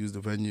be able to use the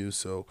venue.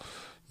 So,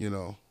 you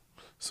know,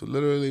 so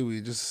literally we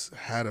just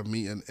had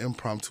an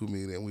impromptu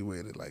meeting. We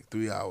waited like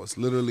 3 hours.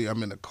 Literally,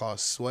 I'm in the car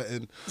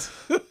sweating.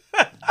 The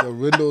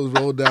windows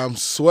rolled down,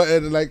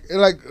 sweating. And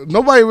like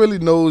nobody really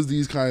knows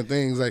these kind of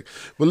things. Like,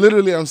 but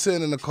literally, I'm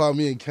sitting in the car.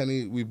 Me and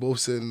Kenny, we both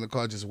sitting in the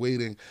car just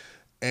waiting.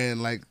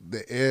 And like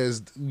the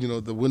air's, you know,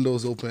 the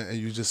windows open and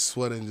you just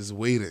sweating, just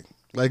waiting.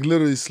 Like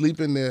literally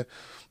sleeping there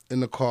in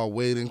the car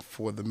waiting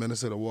for the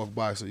minister to walk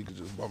by so you could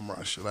just bum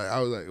rush. Like I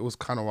was like, it was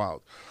kind of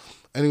wild.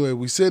 Anyway,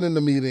 we sit in the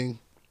meeting,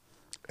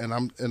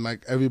 and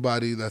like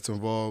everybody that's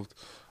involved,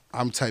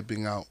 I'm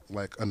typing out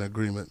like an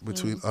agreement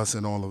between us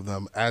and all of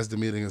them as the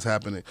meeting is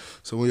happening.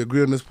 So when we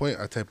agree on this point,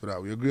 I type it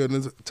out. We agree on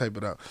this, type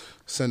it out.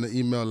 Send an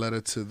email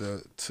letter to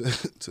the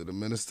to the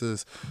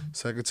minister's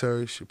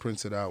secretary. She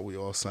prints it out. We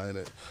all sign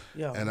it,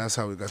 and that's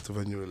how we got the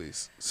venue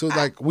release. So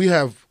like we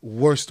have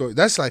worse stories.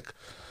 That's like,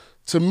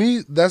 to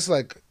me, that's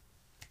like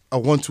a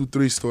 1, 2,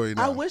 3 story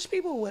now. I wish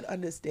people would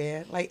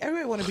understand. Like,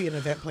 everyone want to be an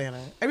event planner.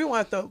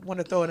 Everyone want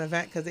to throw an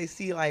event because they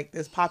see like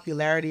there's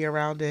popularity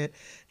around it.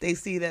 They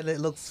see that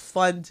it looks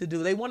fun to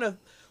do. They want to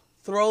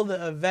throw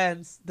the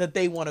events that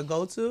they want to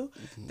go to.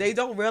 They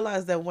don't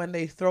realize that when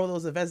they throw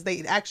those events,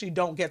 they actually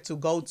don't get to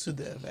go to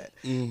the event.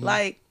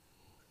 Like,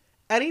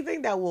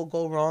 anything that will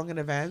go wrong in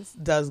events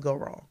does go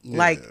wrong. Yeah.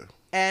 Like,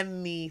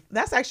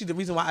 that's actually the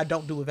reason why I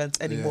don't do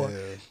events anymore. Yeah.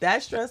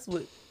 That stress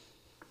would.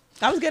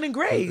 I was getting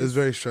grades. It's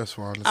very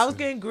stressful, honestly. I was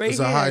getting grades. It's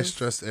a high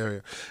stress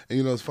area. And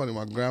you know, it's funny,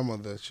 my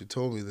grandmother, she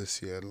told me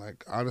this year, and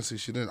like, honestly,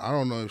 I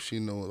don't know if she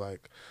knew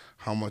like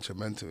how much it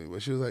meant to me,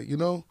 but she was like, you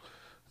know,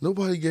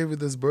 nobody gave you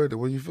this burden.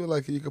 When you feel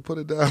like it, you can put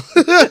it down.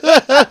 You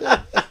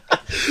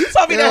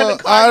told me that in the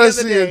car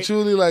honestly the other day. and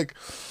truly, like,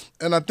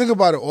 and I think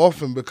about it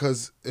often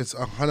because it's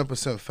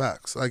 100%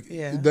 facts. Like,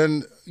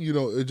 then, you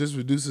know, it just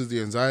reduces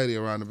the anxiety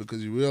around it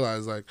because you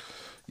realize, like,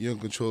 you're in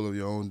control of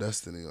your own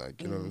destiny.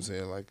 Like, you know what I'm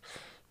saying? Like,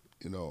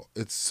 you know,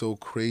 it's so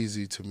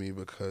crazy to me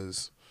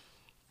because,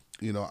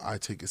 you know, I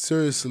take it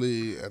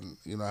seriously and,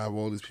 you know, I have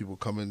all these people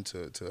coming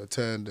to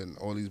attend and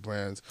all these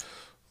brands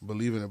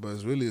believe in it, but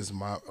it's really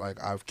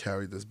I've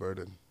carried this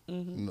burden.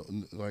 No,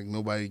 like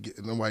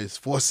nobody's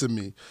forcing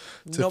me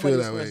to feel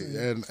that way.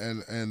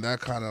 And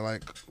that kind of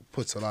like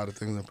puts a lot of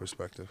things in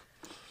perspective.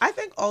 I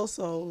think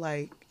also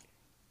like,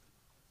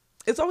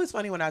 it's always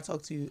funny when I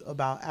talk to you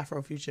about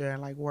Afrofuture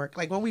and like work,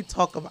 like when we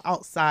talk about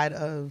outside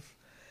of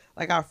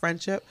like our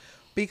friendship,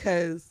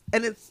 because,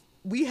 and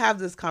we have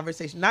this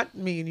conversation, not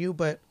me and you,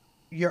 but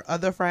your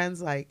other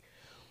friends, like,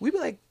 we be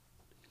like,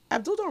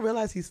 Abdul don't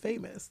realize he's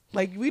famous.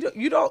 Like,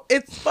 you don't,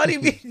 it's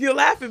funny, you're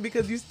laughing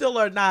because you still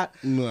are not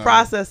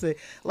processing.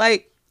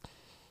 Like,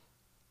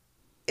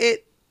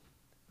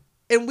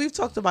 and we've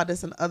talked about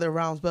this in other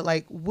rounds, but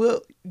like,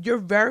 you're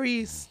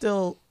very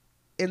still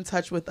in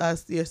touch with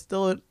us. You're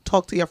still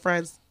talk to your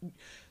friends.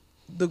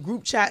 The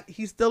group chat,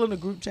 he's still in the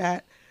group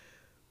chat.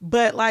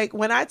 But like,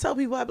 when I tell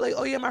people, I'll be like,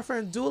 oh yeah, my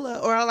friend Abdullah,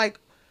 or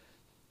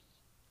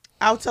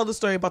I'll tell the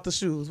story about the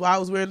shoes. While I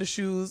was wearing the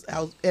shoes,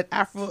 I was at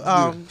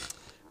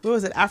what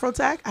was it,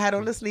 Afrotech? I had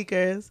on the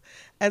sneakers,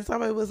 and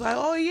somebody was like,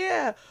 oh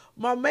yeah,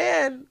 my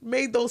man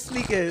made those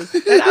sneakers.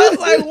 And I was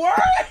like, what?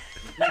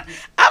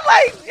 I'm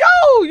like,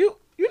 yo,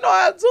 you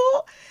know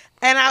Abdul?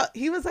 And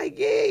he was like,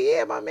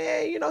 yeah, my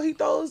man, you know, he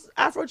throws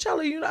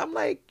Afrocello, you know. I'm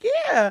like,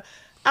 yeah.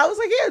 I was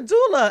like, yeah,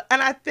 Abdullah.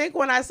 And I think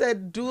when I said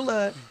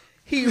Abdullah,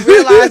 he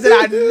realized that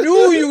I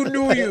knew you. And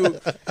I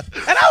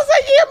was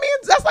like, yeah,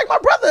 that's like my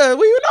brother.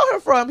 Where you know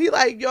him from? He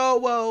like, yo,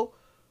 well,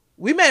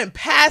 we met in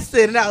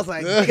passing. And I was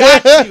like,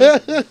 got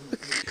you.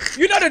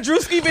 You know the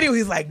Drewski video?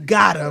 He's like,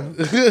 got him.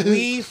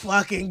 We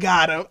fucking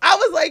got him. I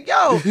was like,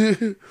 yo.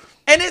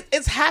 And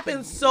it's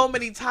happened so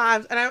many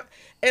times. And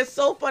it's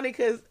so funny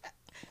because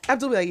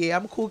Abdul be like, yeah,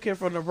 I'm a cool kid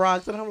from the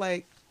Bronx. And I'm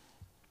like,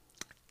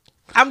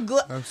 I'm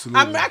glad.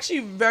 I'm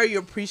actually very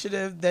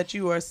appreciative that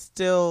you are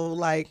still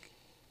like,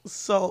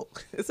 so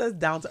it says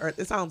down to earth.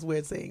 It sounds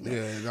weird saying that.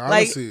 Yeah,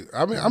 honestly,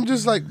 I mean, I'm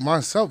just like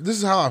myself. This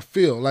is how I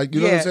feel. Like,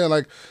 you know what I'm saying?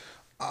 Like,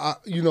 I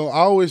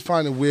always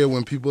find it weird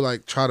when people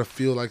like try to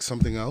feel like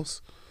something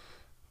else,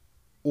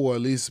 or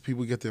at least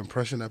people get the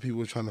impression that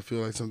people are trying to feel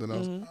like something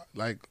else.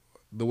 Like,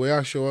 the way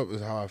I show up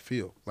is how I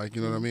feel. Like,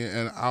 you know what I mean?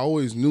 And I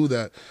always knew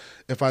that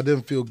if I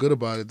didn't feel good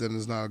about it, then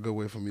it's not a good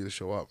way for me to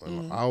show up.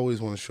 And I always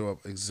want to show up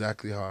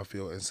exactly how I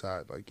feel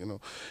inside. Like, you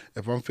know,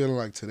 if I'm feeling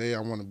like today I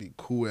want to be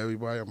cool with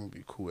everybody, I'm going to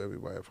be cool with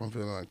everybody. If I'm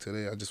feeling like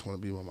today I just want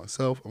to be with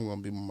myself, I'm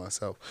going to be with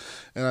myself.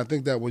 And I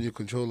think that when you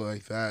control it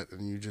like that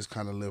and you just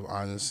kind of live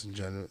honest and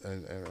genuine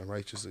and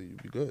righteously, you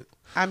be good.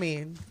 I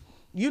mean,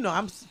 you know,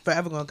 I'm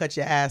forever gonna cut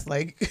your ass.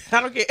 Like,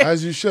 I don't care.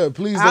 As you should.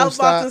 Please don't stop. I was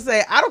about to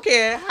say, I don't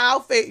care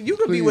how you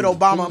could be with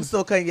Obama. I'm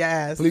still cutting your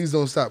ass. Please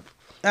don't stop.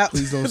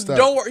 Please don't stop.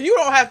 Don't worry. You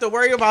don't have to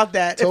worry about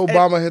that. Till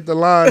Obama hit the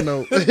line,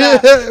 though.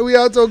 We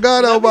out to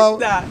Ghana, Obama.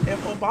 Stop.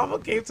 If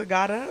Obama came to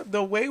Ghana,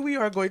 the way we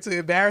are going to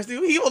embarrass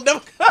you, he will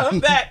never come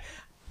back.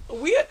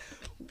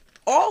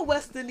 All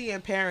West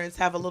Indian parents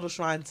have a little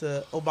shrine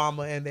to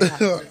Obama, and they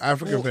have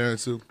African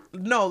parents too.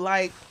 No,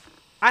 like,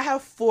 I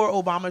have 4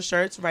 Obama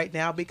shirts right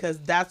now because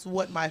that's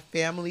what my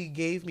family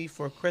gave me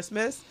for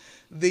Christmas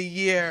the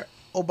year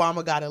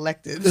Obama got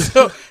elected.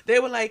 So they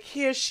were like,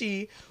 here's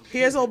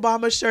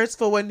Obama shirts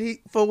for when the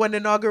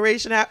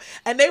inauguration happened.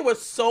 And they were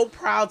so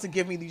proud to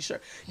give me these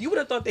shirts. You would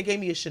have thought they gave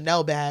me a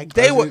Chanel bag.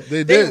 They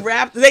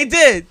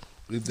did.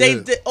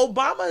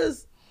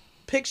 Obama's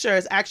picture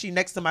is actually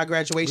next to my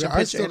graduation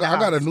picture. I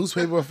got a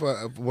newspaper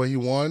for when he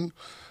won.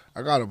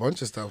 I got a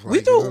bunch of stuff.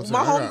 Like,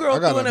 my homegirl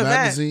threw an event.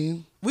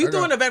 Magazine. We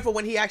threw an event for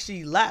when he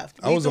actually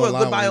left. We threw a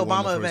Goodbye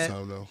Obama event.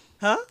 Time,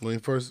 huh? When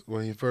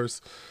he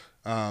first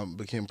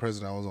became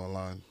president, I was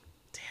online.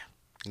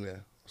 Damn. Yeah.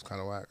 was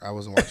kind of whack. I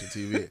wasn't watching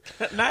TV.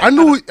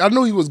 I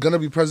knew he was gonna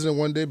be president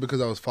one day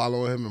because I was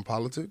following him in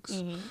politics,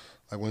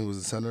 like when he was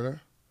a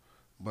senator.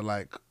 But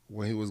like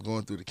when he was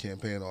going through the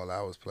campaign, and all that,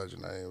 I was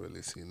pledging. I didn't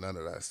really see none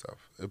of that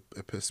stuff.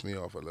 It pissed me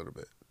off a little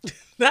bit.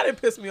 That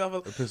it pissed me off.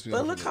 It pissed me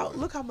but off.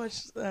 look how much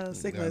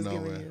Sigma is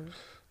giving you.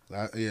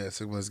 Yeah,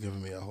 Sigma's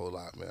giving me a whole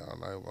lot, man. I'm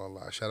not even gonna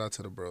lie. Shout out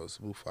to the bros.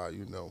 Wufa,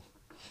 you know.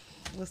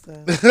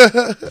 Listen,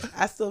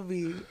 I still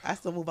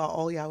move out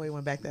all y'all way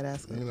when back that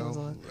ass comes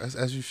on.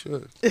 As you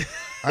should.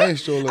 I ain't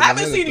strolling. I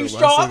haven't seen you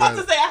stroll. I'm about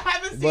to say I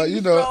haven't seen you stroll. But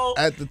you know,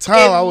 at the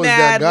time I was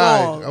that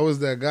guy. Long. I was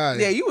that guy.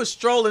 Yeah, you was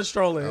strolling.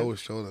 I was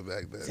strolling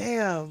back then.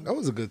 Damn. That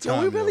was a good time.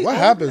 Yo, we really what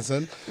happened,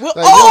 son? Well,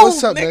 like, yo,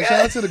 what's up, man?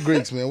 Shout out to the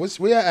Greeks, man.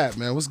 Where you at,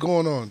 man? What's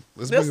going on?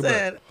 Let's bring it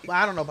back. Well,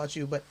 I don't know about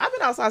you, but I've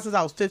been outside since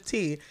I was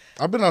 15.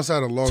 I've been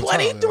outside a long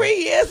 23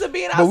 years of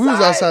being outside. But we was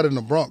outside in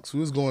the Bronx.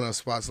 We was going to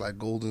spots like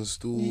Golden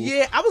Stool.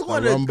 Yeah, I was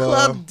going to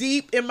Club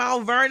Deep in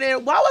Mount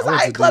Vernon. Why was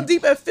I in Club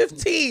Deep at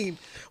 15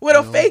 with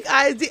a fake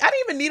ID? I didn't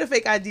even need a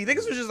fake ID.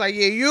 Niggas was just like,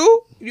 yeah,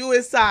 you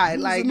inside.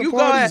 Like, you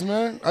parties, go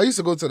man. I used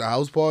to go to the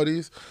house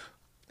parties.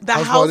 The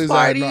house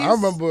parties? I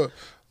remember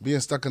being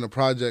stuck in the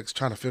projects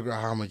trying to figure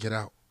out how I'm going to get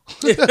out.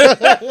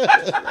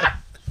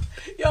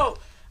 Yo,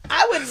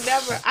 I would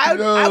never.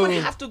 I would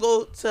have to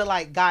go to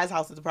like guys'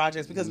 house at the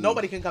projects because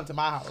nobody can come to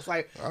my house.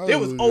 Like there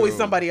was always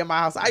somebody in my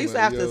house. I used to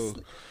have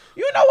to.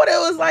 You know what it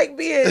was like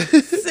being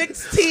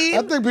 16?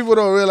 I think people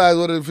don't realize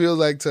what it feels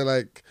like to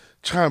like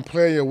try and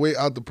plan your way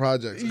out the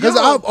projects. Because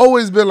I've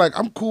always been like,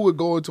 I'm cool with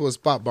going to a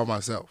spot by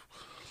myself,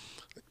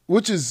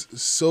 which is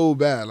so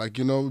bad, like,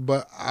 you know.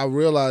 But I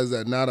realize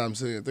that now that I'm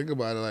sitting and thinking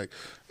about it, like,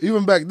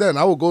 even back then,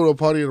 I would go to a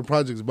party in the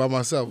projects by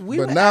myself.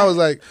 But now it's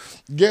like,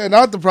 getting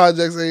out the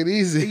projects ain't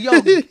easy. Yo,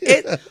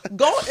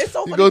 it's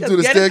so funny go through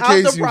the getting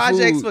staircase, out the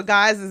projects for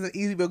guys isn't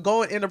easy, but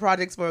going in the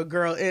projects for a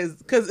girl is,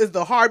 because it's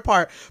the hard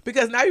part.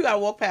 Because now you got to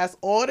walk past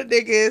all the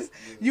niggas.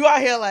 You out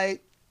here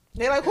like,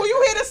 they're like, who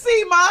you here to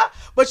see, ma?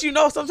 But you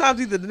know,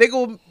 sometimes either the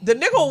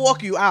nigga will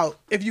walk you out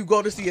if you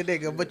go to see a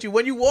nigga. But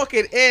when you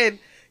walking in,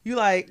 you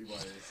like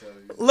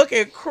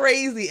looking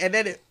crazy, and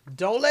then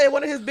don't let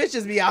one of his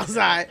bitches be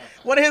outside.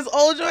 One of his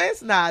old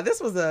joints. Nah, this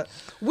is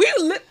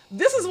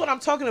what I'm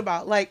talking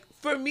about. Like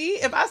for me,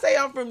 if I say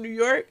I'm from New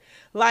York,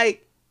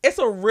 like it's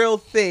a real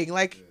thing.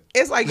 Like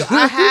it's like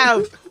I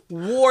have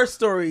war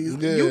stories.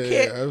 Yeah, you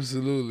can't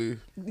absolutely.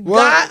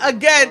 God,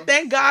 again,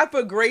 thank God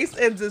for grace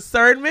and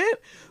discernment.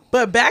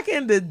 But back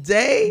in the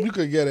day, you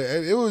could get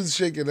it. It was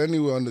shaking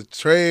anywhere on the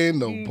train,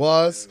 the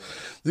bus.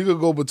 You could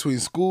go between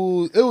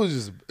schools. It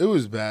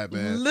was bad,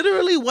 man.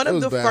 Literally, one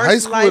of the first high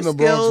school life in the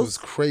Bronx skills was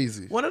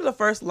crazy. One of the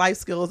first life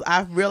skills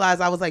I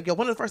realized I was like, yo,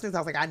 one of the first things I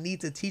was like, I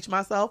need to teach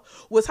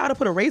myself was how to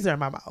put a razor in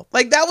my mouth.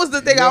 Like that was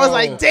the thing. I was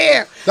like,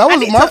 damn. That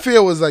was my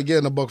fear was like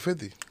getting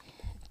 $1.50.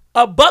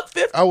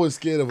 $1.50. I was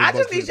scared of $1.50. I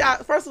just need y'all.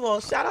 First of all,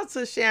 shout out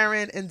to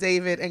Sharon and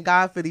David and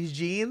God for these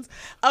jeans.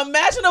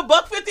 Imagine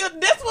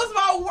 $1.50. This was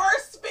my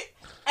worst.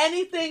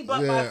 Anything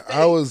but my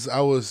face. I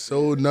was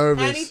so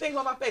nervous. Anything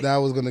but my face. That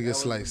was gonna get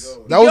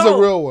sliced. That was a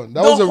real one.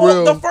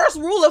 The first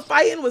rule of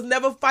fighting was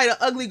never fight an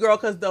ugly girl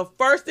because the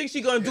first thing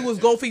she gonna do is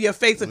go for your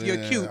face if you're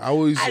cute.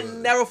 I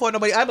never fought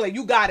nobody. I'd be like,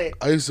 you got it.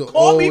 I used to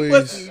call me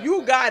pussy.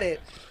 You got it.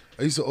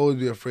 I used to always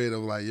be afraid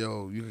of like,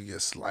 yo, you could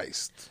get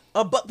sliced.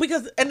 But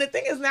and the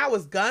thing is now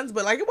it's guns,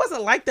 but like it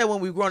wasn't like that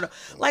when we were growing up.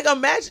 Like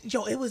imagine,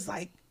 it was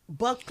like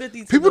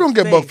 $1.50. People don't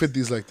get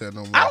 $1.50s like that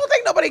no more. I don't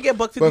think nobody get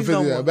 $1.50s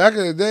no more. Back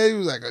in the day, it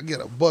was like I get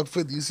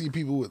 $1.50. You see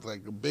people with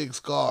like big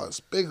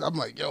scars. I'm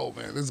like, yo,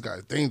 man, this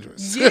guy's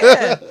dangerous.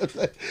 Yeah.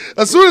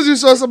 As soon as you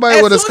saw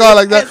somebody with a scar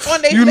like that,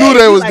 you knew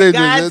they was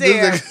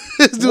dangerous.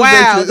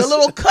 Wow, the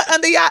little cut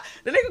under your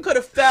the nigga could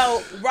have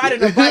fell riding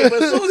the bike,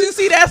 but as soon as you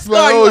see that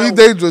scar, like, he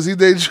dangerous. He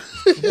dangerous.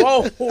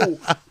 Whoa.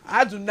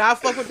 I do not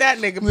fuck with that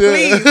nigga.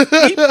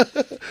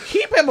 Please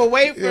keep him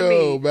away from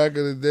me. Back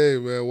in the day,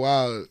 man.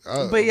 Wow.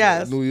 But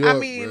yes, New York,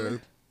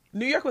 man.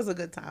 New York was a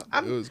good time.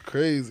 It was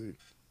crazy.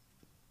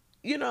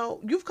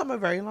 You've come a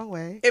very long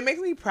way. It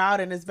makes me proud,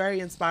 and it's very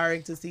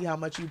inspiring to see how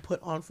much you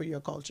put on for your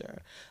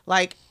culture.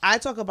 Like I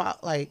talk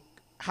about like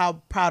how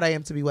proud I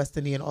am to be West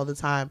Indian all the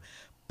time,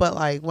 but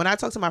like when I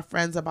talk to my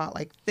friends about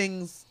like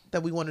things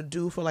that we want to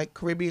do for like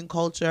Caribbean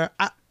culture,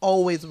 I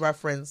always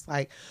reference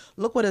like,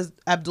 look what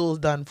Abdul's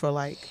done for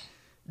like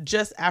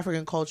just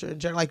African culture in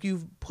general. Like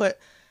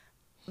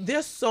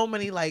there's so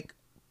many like,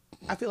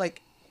 I feel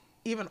like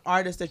even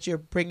artists that you're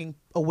bringing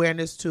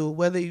awareness to,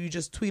 whether you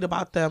just tweet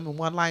about them in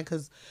one line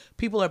because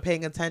people are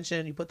paying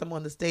attention, you put them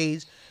on the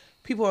stage,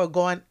 people are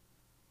going,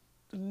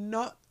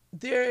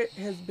 there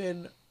has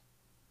been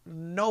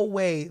no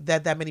way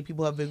that many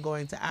people have been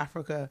going to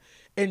Africa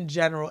in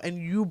general,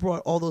 and you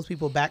brought all those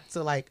people back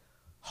to like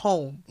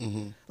home.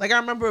 Mm-hmm. Like I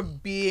remember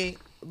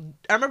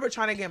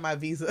trying to get my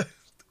visa.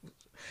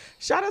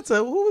 Shout out to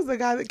who was the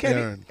guy that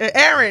came?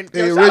 Aaron.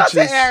 Shout out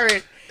to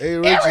Aaron.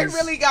 Aaron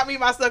really got me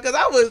my stuff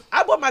because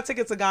I bought my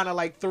ticket to Ghana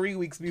like 3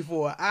 weeks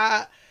before.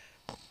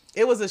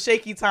 It was a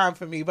shaky time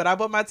for me, but I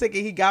bought my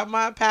ticket. He got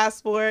my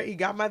passport. He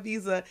got my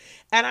visa,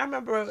 and I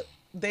remember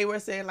they were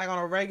saying like on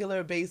a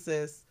regular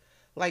basis,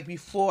 like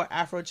before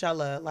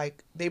Afrochella,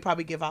 like they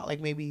probably give out like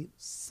maybe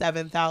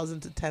 7,000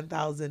 to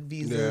 10,000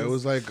 visas. Yeah, it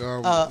was like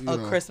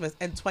a Christmas.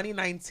 In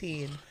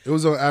 2019, it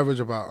was on average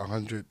about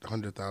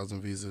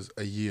 100,000 visas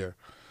a year.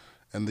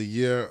 And the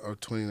year of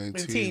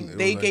 2019,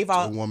 they gave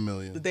out 1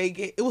 million.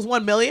 It was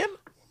 1 million.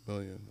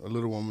 A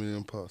little 1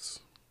 million plus.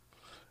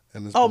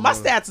 And my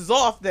stats is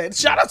off then.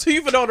 Shout out to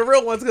you for knowing the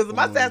real ones because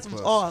my stats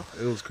was off.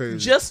 It was crazy.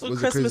 Just for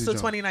Christmas of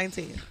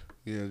 2019.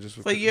 Yeah, just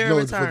for year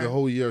return. For the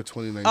whole year of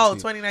 2019. Oh,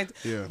 2019.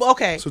 Yeah. But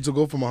okay. So to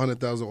go from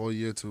 100,000 all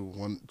year to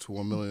 1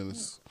 million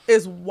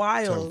is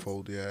wild.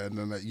 Tenfold, yeah. And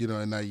then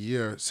in that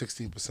year,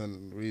 16%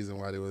 of the reason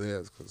why they were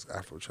there is because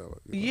Afrochella.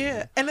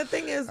 Yeah, and the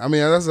thing is, I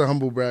mean, that's a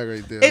humble brag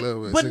right there. A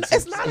little bit, but 16%.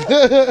 It's not.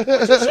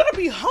 But you shouldn't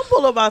be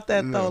humble about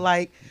that though.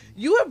 Like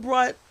you have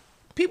brought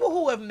people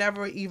who have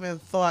never even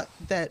thought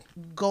that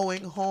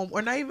going home,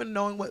 or not even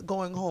knowing what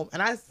going home,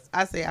 and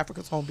I say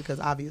Africa's home because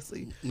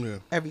obviously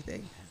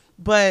everything,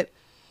 but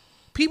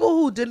people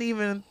who didn't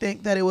even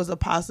think that it was a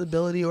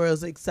possibility or it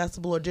was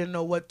accessible or didn't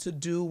know what to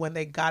do when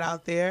they got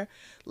out there,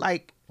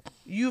 like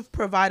you've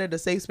provided a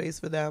safe space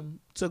for them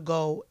to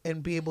go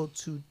and be able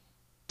to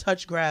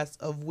touch grass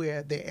of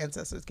where their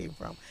ancestors came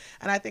from.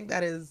 And I think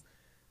that is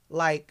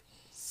like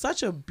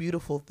such a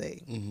beautiful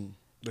thing.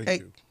 Mm-hmm.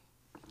 Thank you.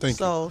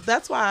 So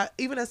that's why,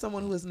 even as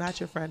someone who is not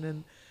your friend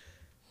and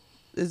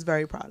is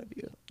very proud of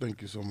you.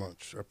 Thank you so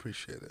much. I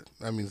appreciate it.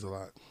 That means a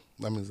lot.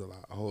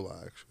 A whole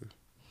lot, actually.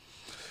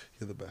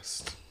 You're the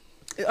best.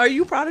 Are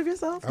you proud of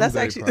yourself? I'm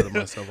very proud of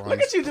myself. Honestly.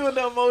 Look at you doing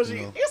the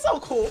emoji. You're so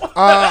cool.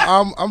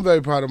 I'm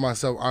very proud of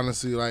myself.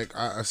 Honestly, like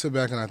I sit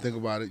back and I think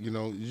about it.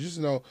 You just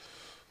know,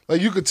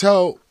 like you could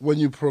tell when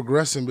you're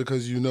progressing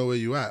because you know where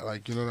you at.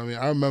 Like you know what I mean.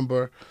 I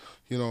remember,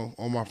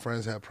 all my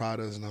friends had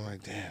Pradas, and I'm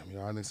like, damn,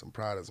 I need some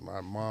Pradas.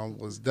 My mom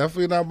was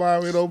definitely not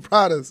buying me no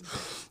Pradas.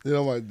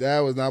 My dad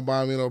was not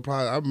buying me no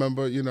Pradas. I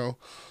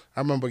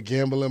remember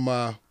gambling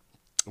my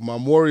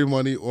Maury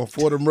money on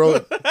Fordham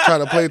Road,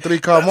 trying to play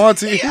 3-car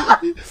Monte,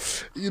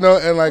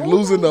 and like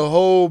losing the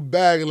whole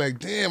bag. Like,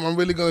 damn, I'm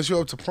really gonna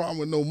show up to prom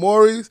with no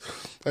Maury's.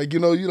 Like, you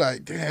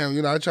like,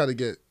 damn, I try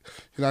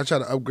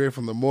to upgrade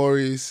from the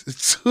Maury's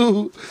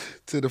to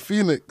the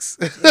Phoenix.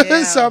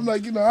 Yeah. So I'm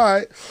like, all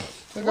right,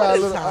 I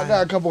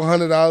got a couple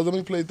 $100. Let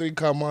me play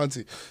 3-car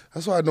Monte.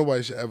 That's why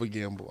nobody should ever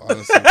gamble,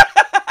 honestly.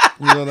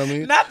 You know what I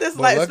mean? Not this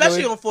life,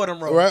 especially on Fordham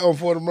Road. Right, on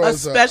Fordham Road.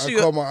 Especially, so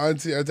I called my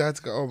auntie. I had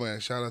to go, oh man,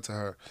 shout out to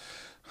her.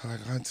 I'm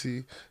like,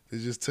 auntie, they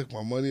just took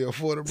my money on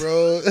Fordham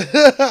Road.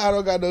 I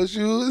don't got no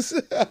shoes.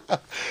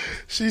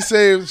 She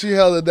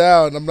held it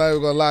down. I'm not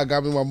even gonna lie,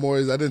 got me my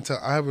Maury's. I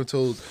haven't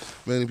told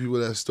many people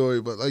that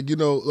story, but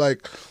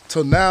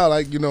till now,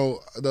 the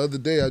other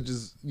day I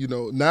just,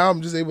 now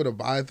I'm just able to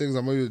buy things.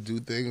 I'm able to do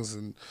things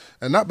and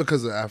not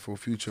because of Afro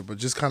Future, but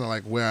just kind of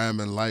like where I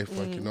am in life,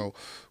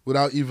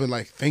 without even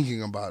like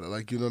thinking about it.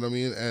 Like, you know what I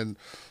mean? And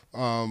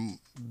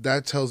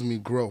that tells me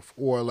growth.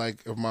 Or like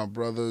if my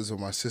brothers or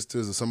my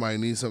sisters or somebody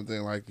needs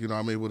something, like,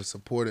 I'm able to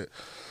support it.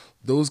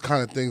 Those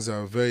kind of things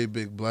are very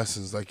big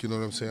blessings. Like, you know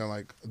what I'm saying?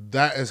 Like,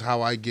 that is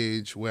how I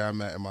gauge where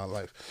I'm at in my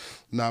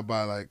life. Not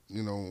by like,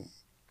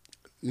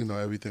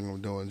 everything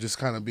I'm doing. Just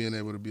kind of being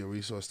able to be a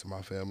resource to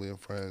my family and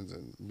friends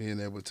and being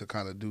able to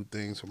kind of do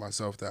things for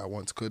myself that I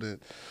once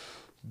couldn't.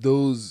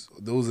 Those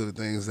are the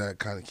things that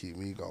kind of keep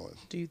me going.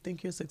 Do you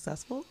think you're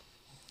successful?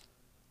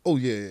 Oh,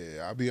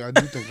 yeah. I mean, I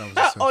do think I'm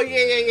successful. Oh,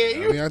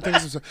 yeah.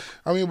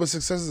 But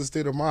success is a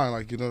state of mind.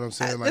 Like, you know what I'm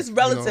saying? Like, it's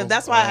relative.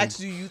 That's why I asked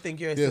you think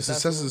you're successful. Yeah,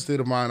 success is a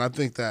state of mind. I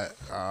think that,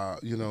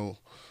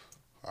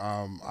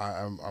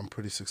 I'm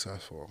pretty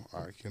successful.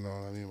 Like, you know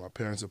what I mean? My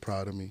parents are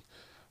proud of me.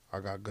 I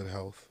got good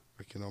health.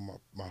 Like,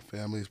 my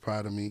family is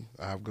proud of me.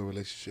 I have good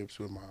relationships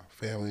with my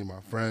family,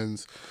 my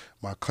friends.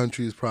 My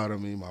country is proud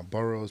of me. My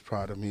borough is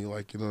proud of me.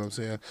 Like, you know what I'm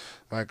saying?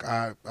 Like,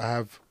 I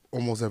have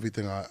almost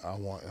everything I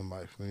want in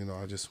life.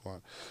 I just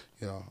want,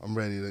 I'm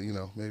ready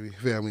to, maybe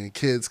family and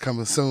kids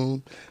coming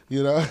soon, a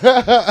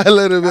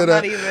little bit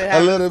of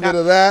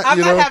that. I'm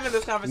not having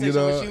this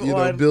conversation with you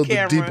on build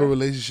camera. a deeper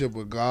relationship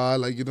with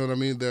God. Like, you know what I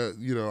mean? There,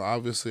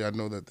 obviously I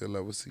know that there are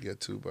levels to get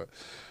to, but,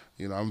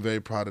 I'm very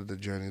proud of the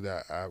journey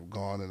that I've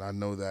gone, and I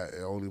know that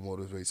it only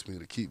motivates me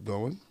to keep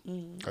going.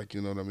 Mm. Like,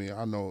 you know what I mean?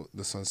 I know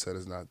the sunset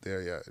is not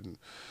there yet, and,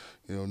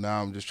 now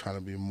I'm just trying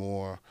to be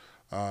more,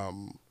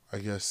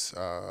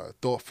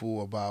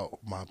 thoughtful about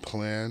my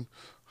plan,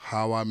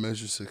 how I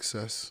measure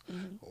success,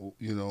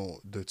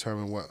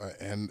 determine what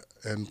an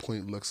end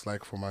point looks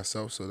like for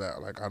myself so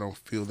that, like, I don't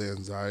feel the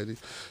anxiety.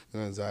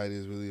 Anxiety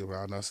is really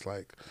around us,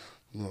 like,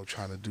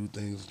 trying to do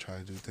things,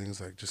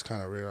 like, just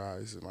kind of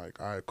realize, and, like,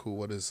 all right, cool,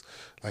 what is,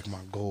 like, my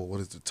goal? What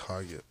is the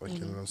target? Like, you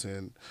know what I'm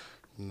saying?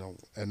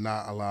 And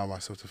not allow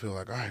myself to feel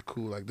like, all right,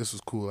 cool, like, this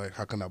was cool, like,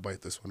 how can I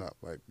bite this one up?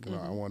 Like,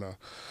 I want to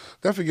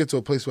definitely get to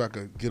a place where I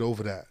could get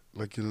over that,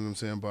 like, you know what I'm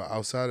saying? But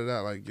outside of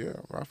that, like, yeah,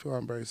 I feel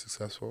I'm very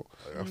successful.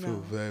 Like, I feel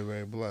very,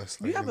 very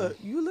blessed. Like,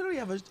 you literally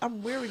have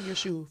I'm wearing your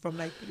shoe from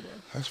Nike.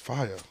 That's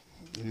fire.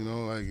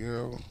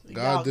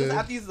 God did.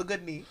 I think it's a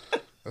good knee.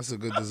 That's a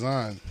good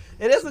design.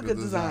 It is a good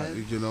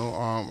design.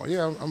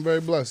 I'm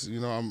very blessed.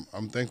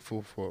 I'm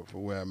thankful for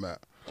where I'm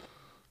at.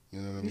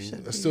 You know what I You mean? should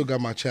I be. still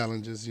got my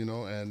challenges,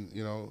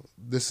 and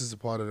this is a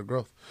part of the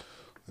growth.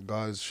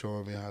 God is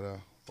showing me how to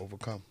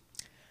overcome.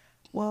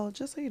 Well,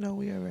 just so you know,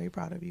 we are very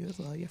proud of you as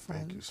well, your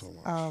friends. Thank you so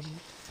much.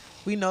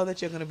 We know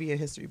that you're going to be in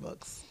history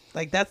books.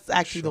 Like, that's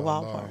actually the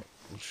wild part.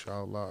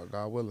 Inshallah,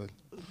 God willing.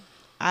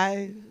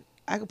 I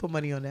could put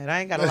money on that.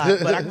 I ain't got a lot,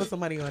 but I can put some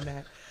money on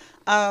that.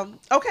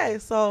 Okay,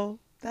 so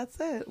that's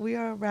it. We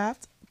are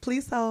wrapped.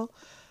 Please tell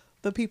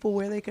the people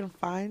where they can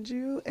find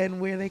you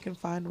and where they can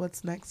find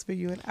what's next for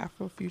you in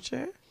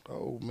Afrofuture.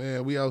 Oh,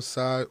 man, we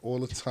outside all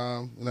the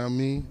time. You know what I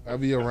mean? I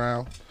be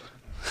around.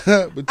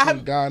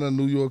 Between Ghana,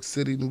 New York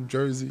City, New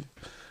Jersey,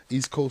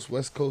 East Coast,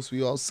 West Coast,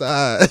 we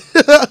outside.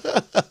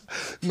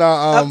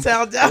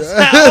 Uptown,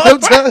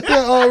 downtown.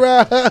 All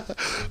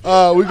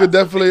right. We could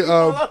definitely.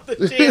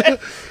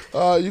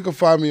 You can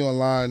find me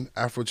online.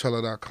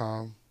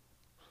 Afrochella.com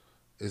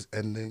is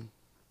ending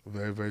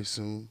very, very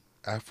soon.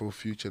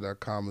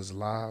 Afrofuture.com is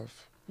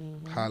live.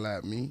 Holla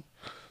at me.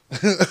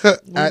 We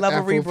love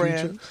a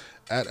rebrand.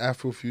 At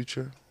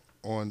Afrofuture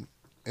on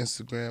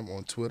Instagram,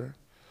 on Twitter,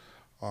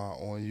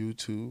 on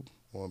YouTube,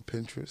 on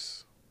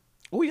Pinterest,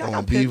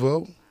 on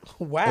Vivo,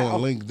 wow,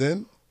 on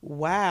LinkedIn.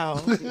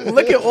 Wow.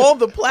 Look at all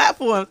the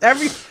platforms.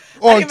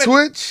 On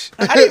Twitch.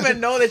 I didn't even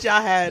know that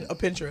y'all had a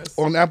Pinterest.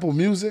 On Apple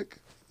Music.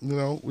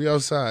 We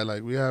outside.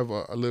 Like, we have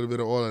a little bit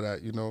of all of that.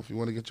 If you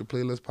want to get your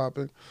playlist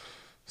popping,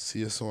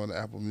 see us on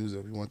Apple Music.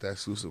 If you want that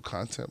exclusive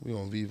content, we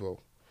on Vivo.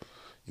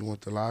 You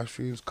want the live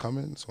streams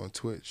coming, it's on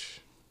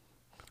Twitch.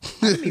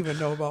 I didn't even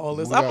know about all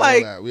this. We I'm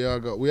like, we all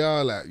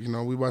that.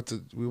 We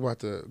about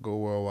to go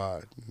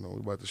worldwide. We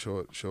about to show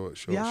it.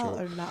 Y'all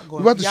are not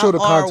going. We about to show the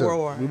content.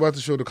 Worldwide. We about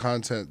to show the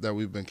content that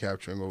we've been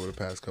capturing over the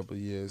past couple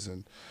of years,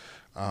 and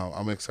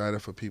I'm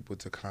excited for people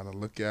to kind of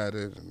look at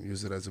it and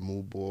use it as a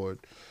mood board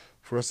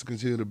for us to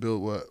continue to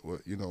build what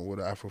the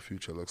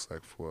Afrofuture looks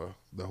like for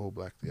the whole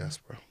Black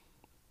diaspora.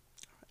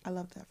 I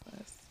love that for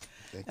us.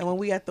 And when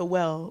we at the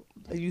well,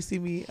 you see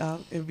me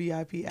in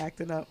VIP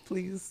acting up,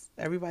 please,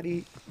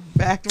 everybody,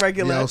 back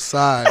regular. Be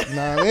outside, you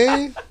know what I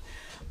mean?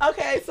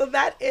 Okay, so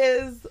that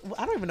is,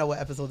 I don't even know what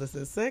episode this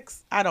is.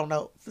 6? I don't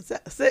know.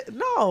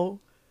 No.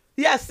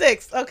 Yeah,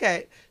 6.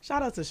 Okay.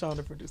 Shout out to Sean,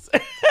 the producer.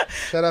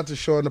 Shout out to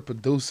Sean, the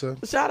producer.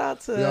 Shout out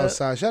to... Be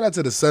outside. Shout out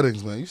to the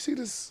settings, man. You see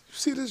this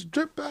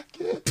drip back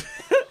here?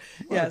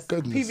 Yes.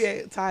 Goodness.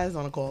 PVA, Ty is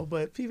on a call,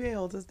 but PVA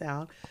holds us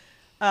down.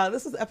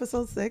 This is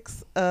episode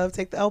 6 of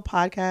Take the L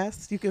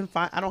podcast. You can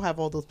find, I don't have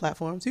all those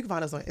platforms. You can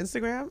find us on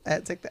Instagram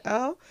at Take the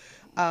L,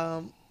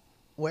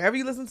 wherever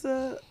you listen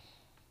to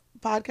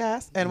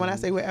podcasts. And when I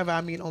say wherever, I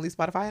mean only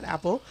Spotify and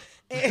Apple.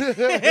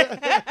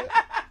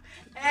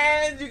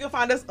 And you can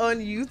find us on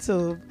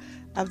YouTube.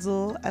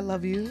 Abdul, I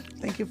love you.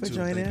 Thank you for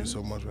joining. Thank you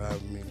so much for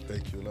having me.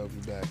 Thank you. Love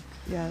you back.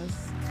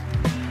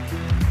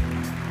 Yes.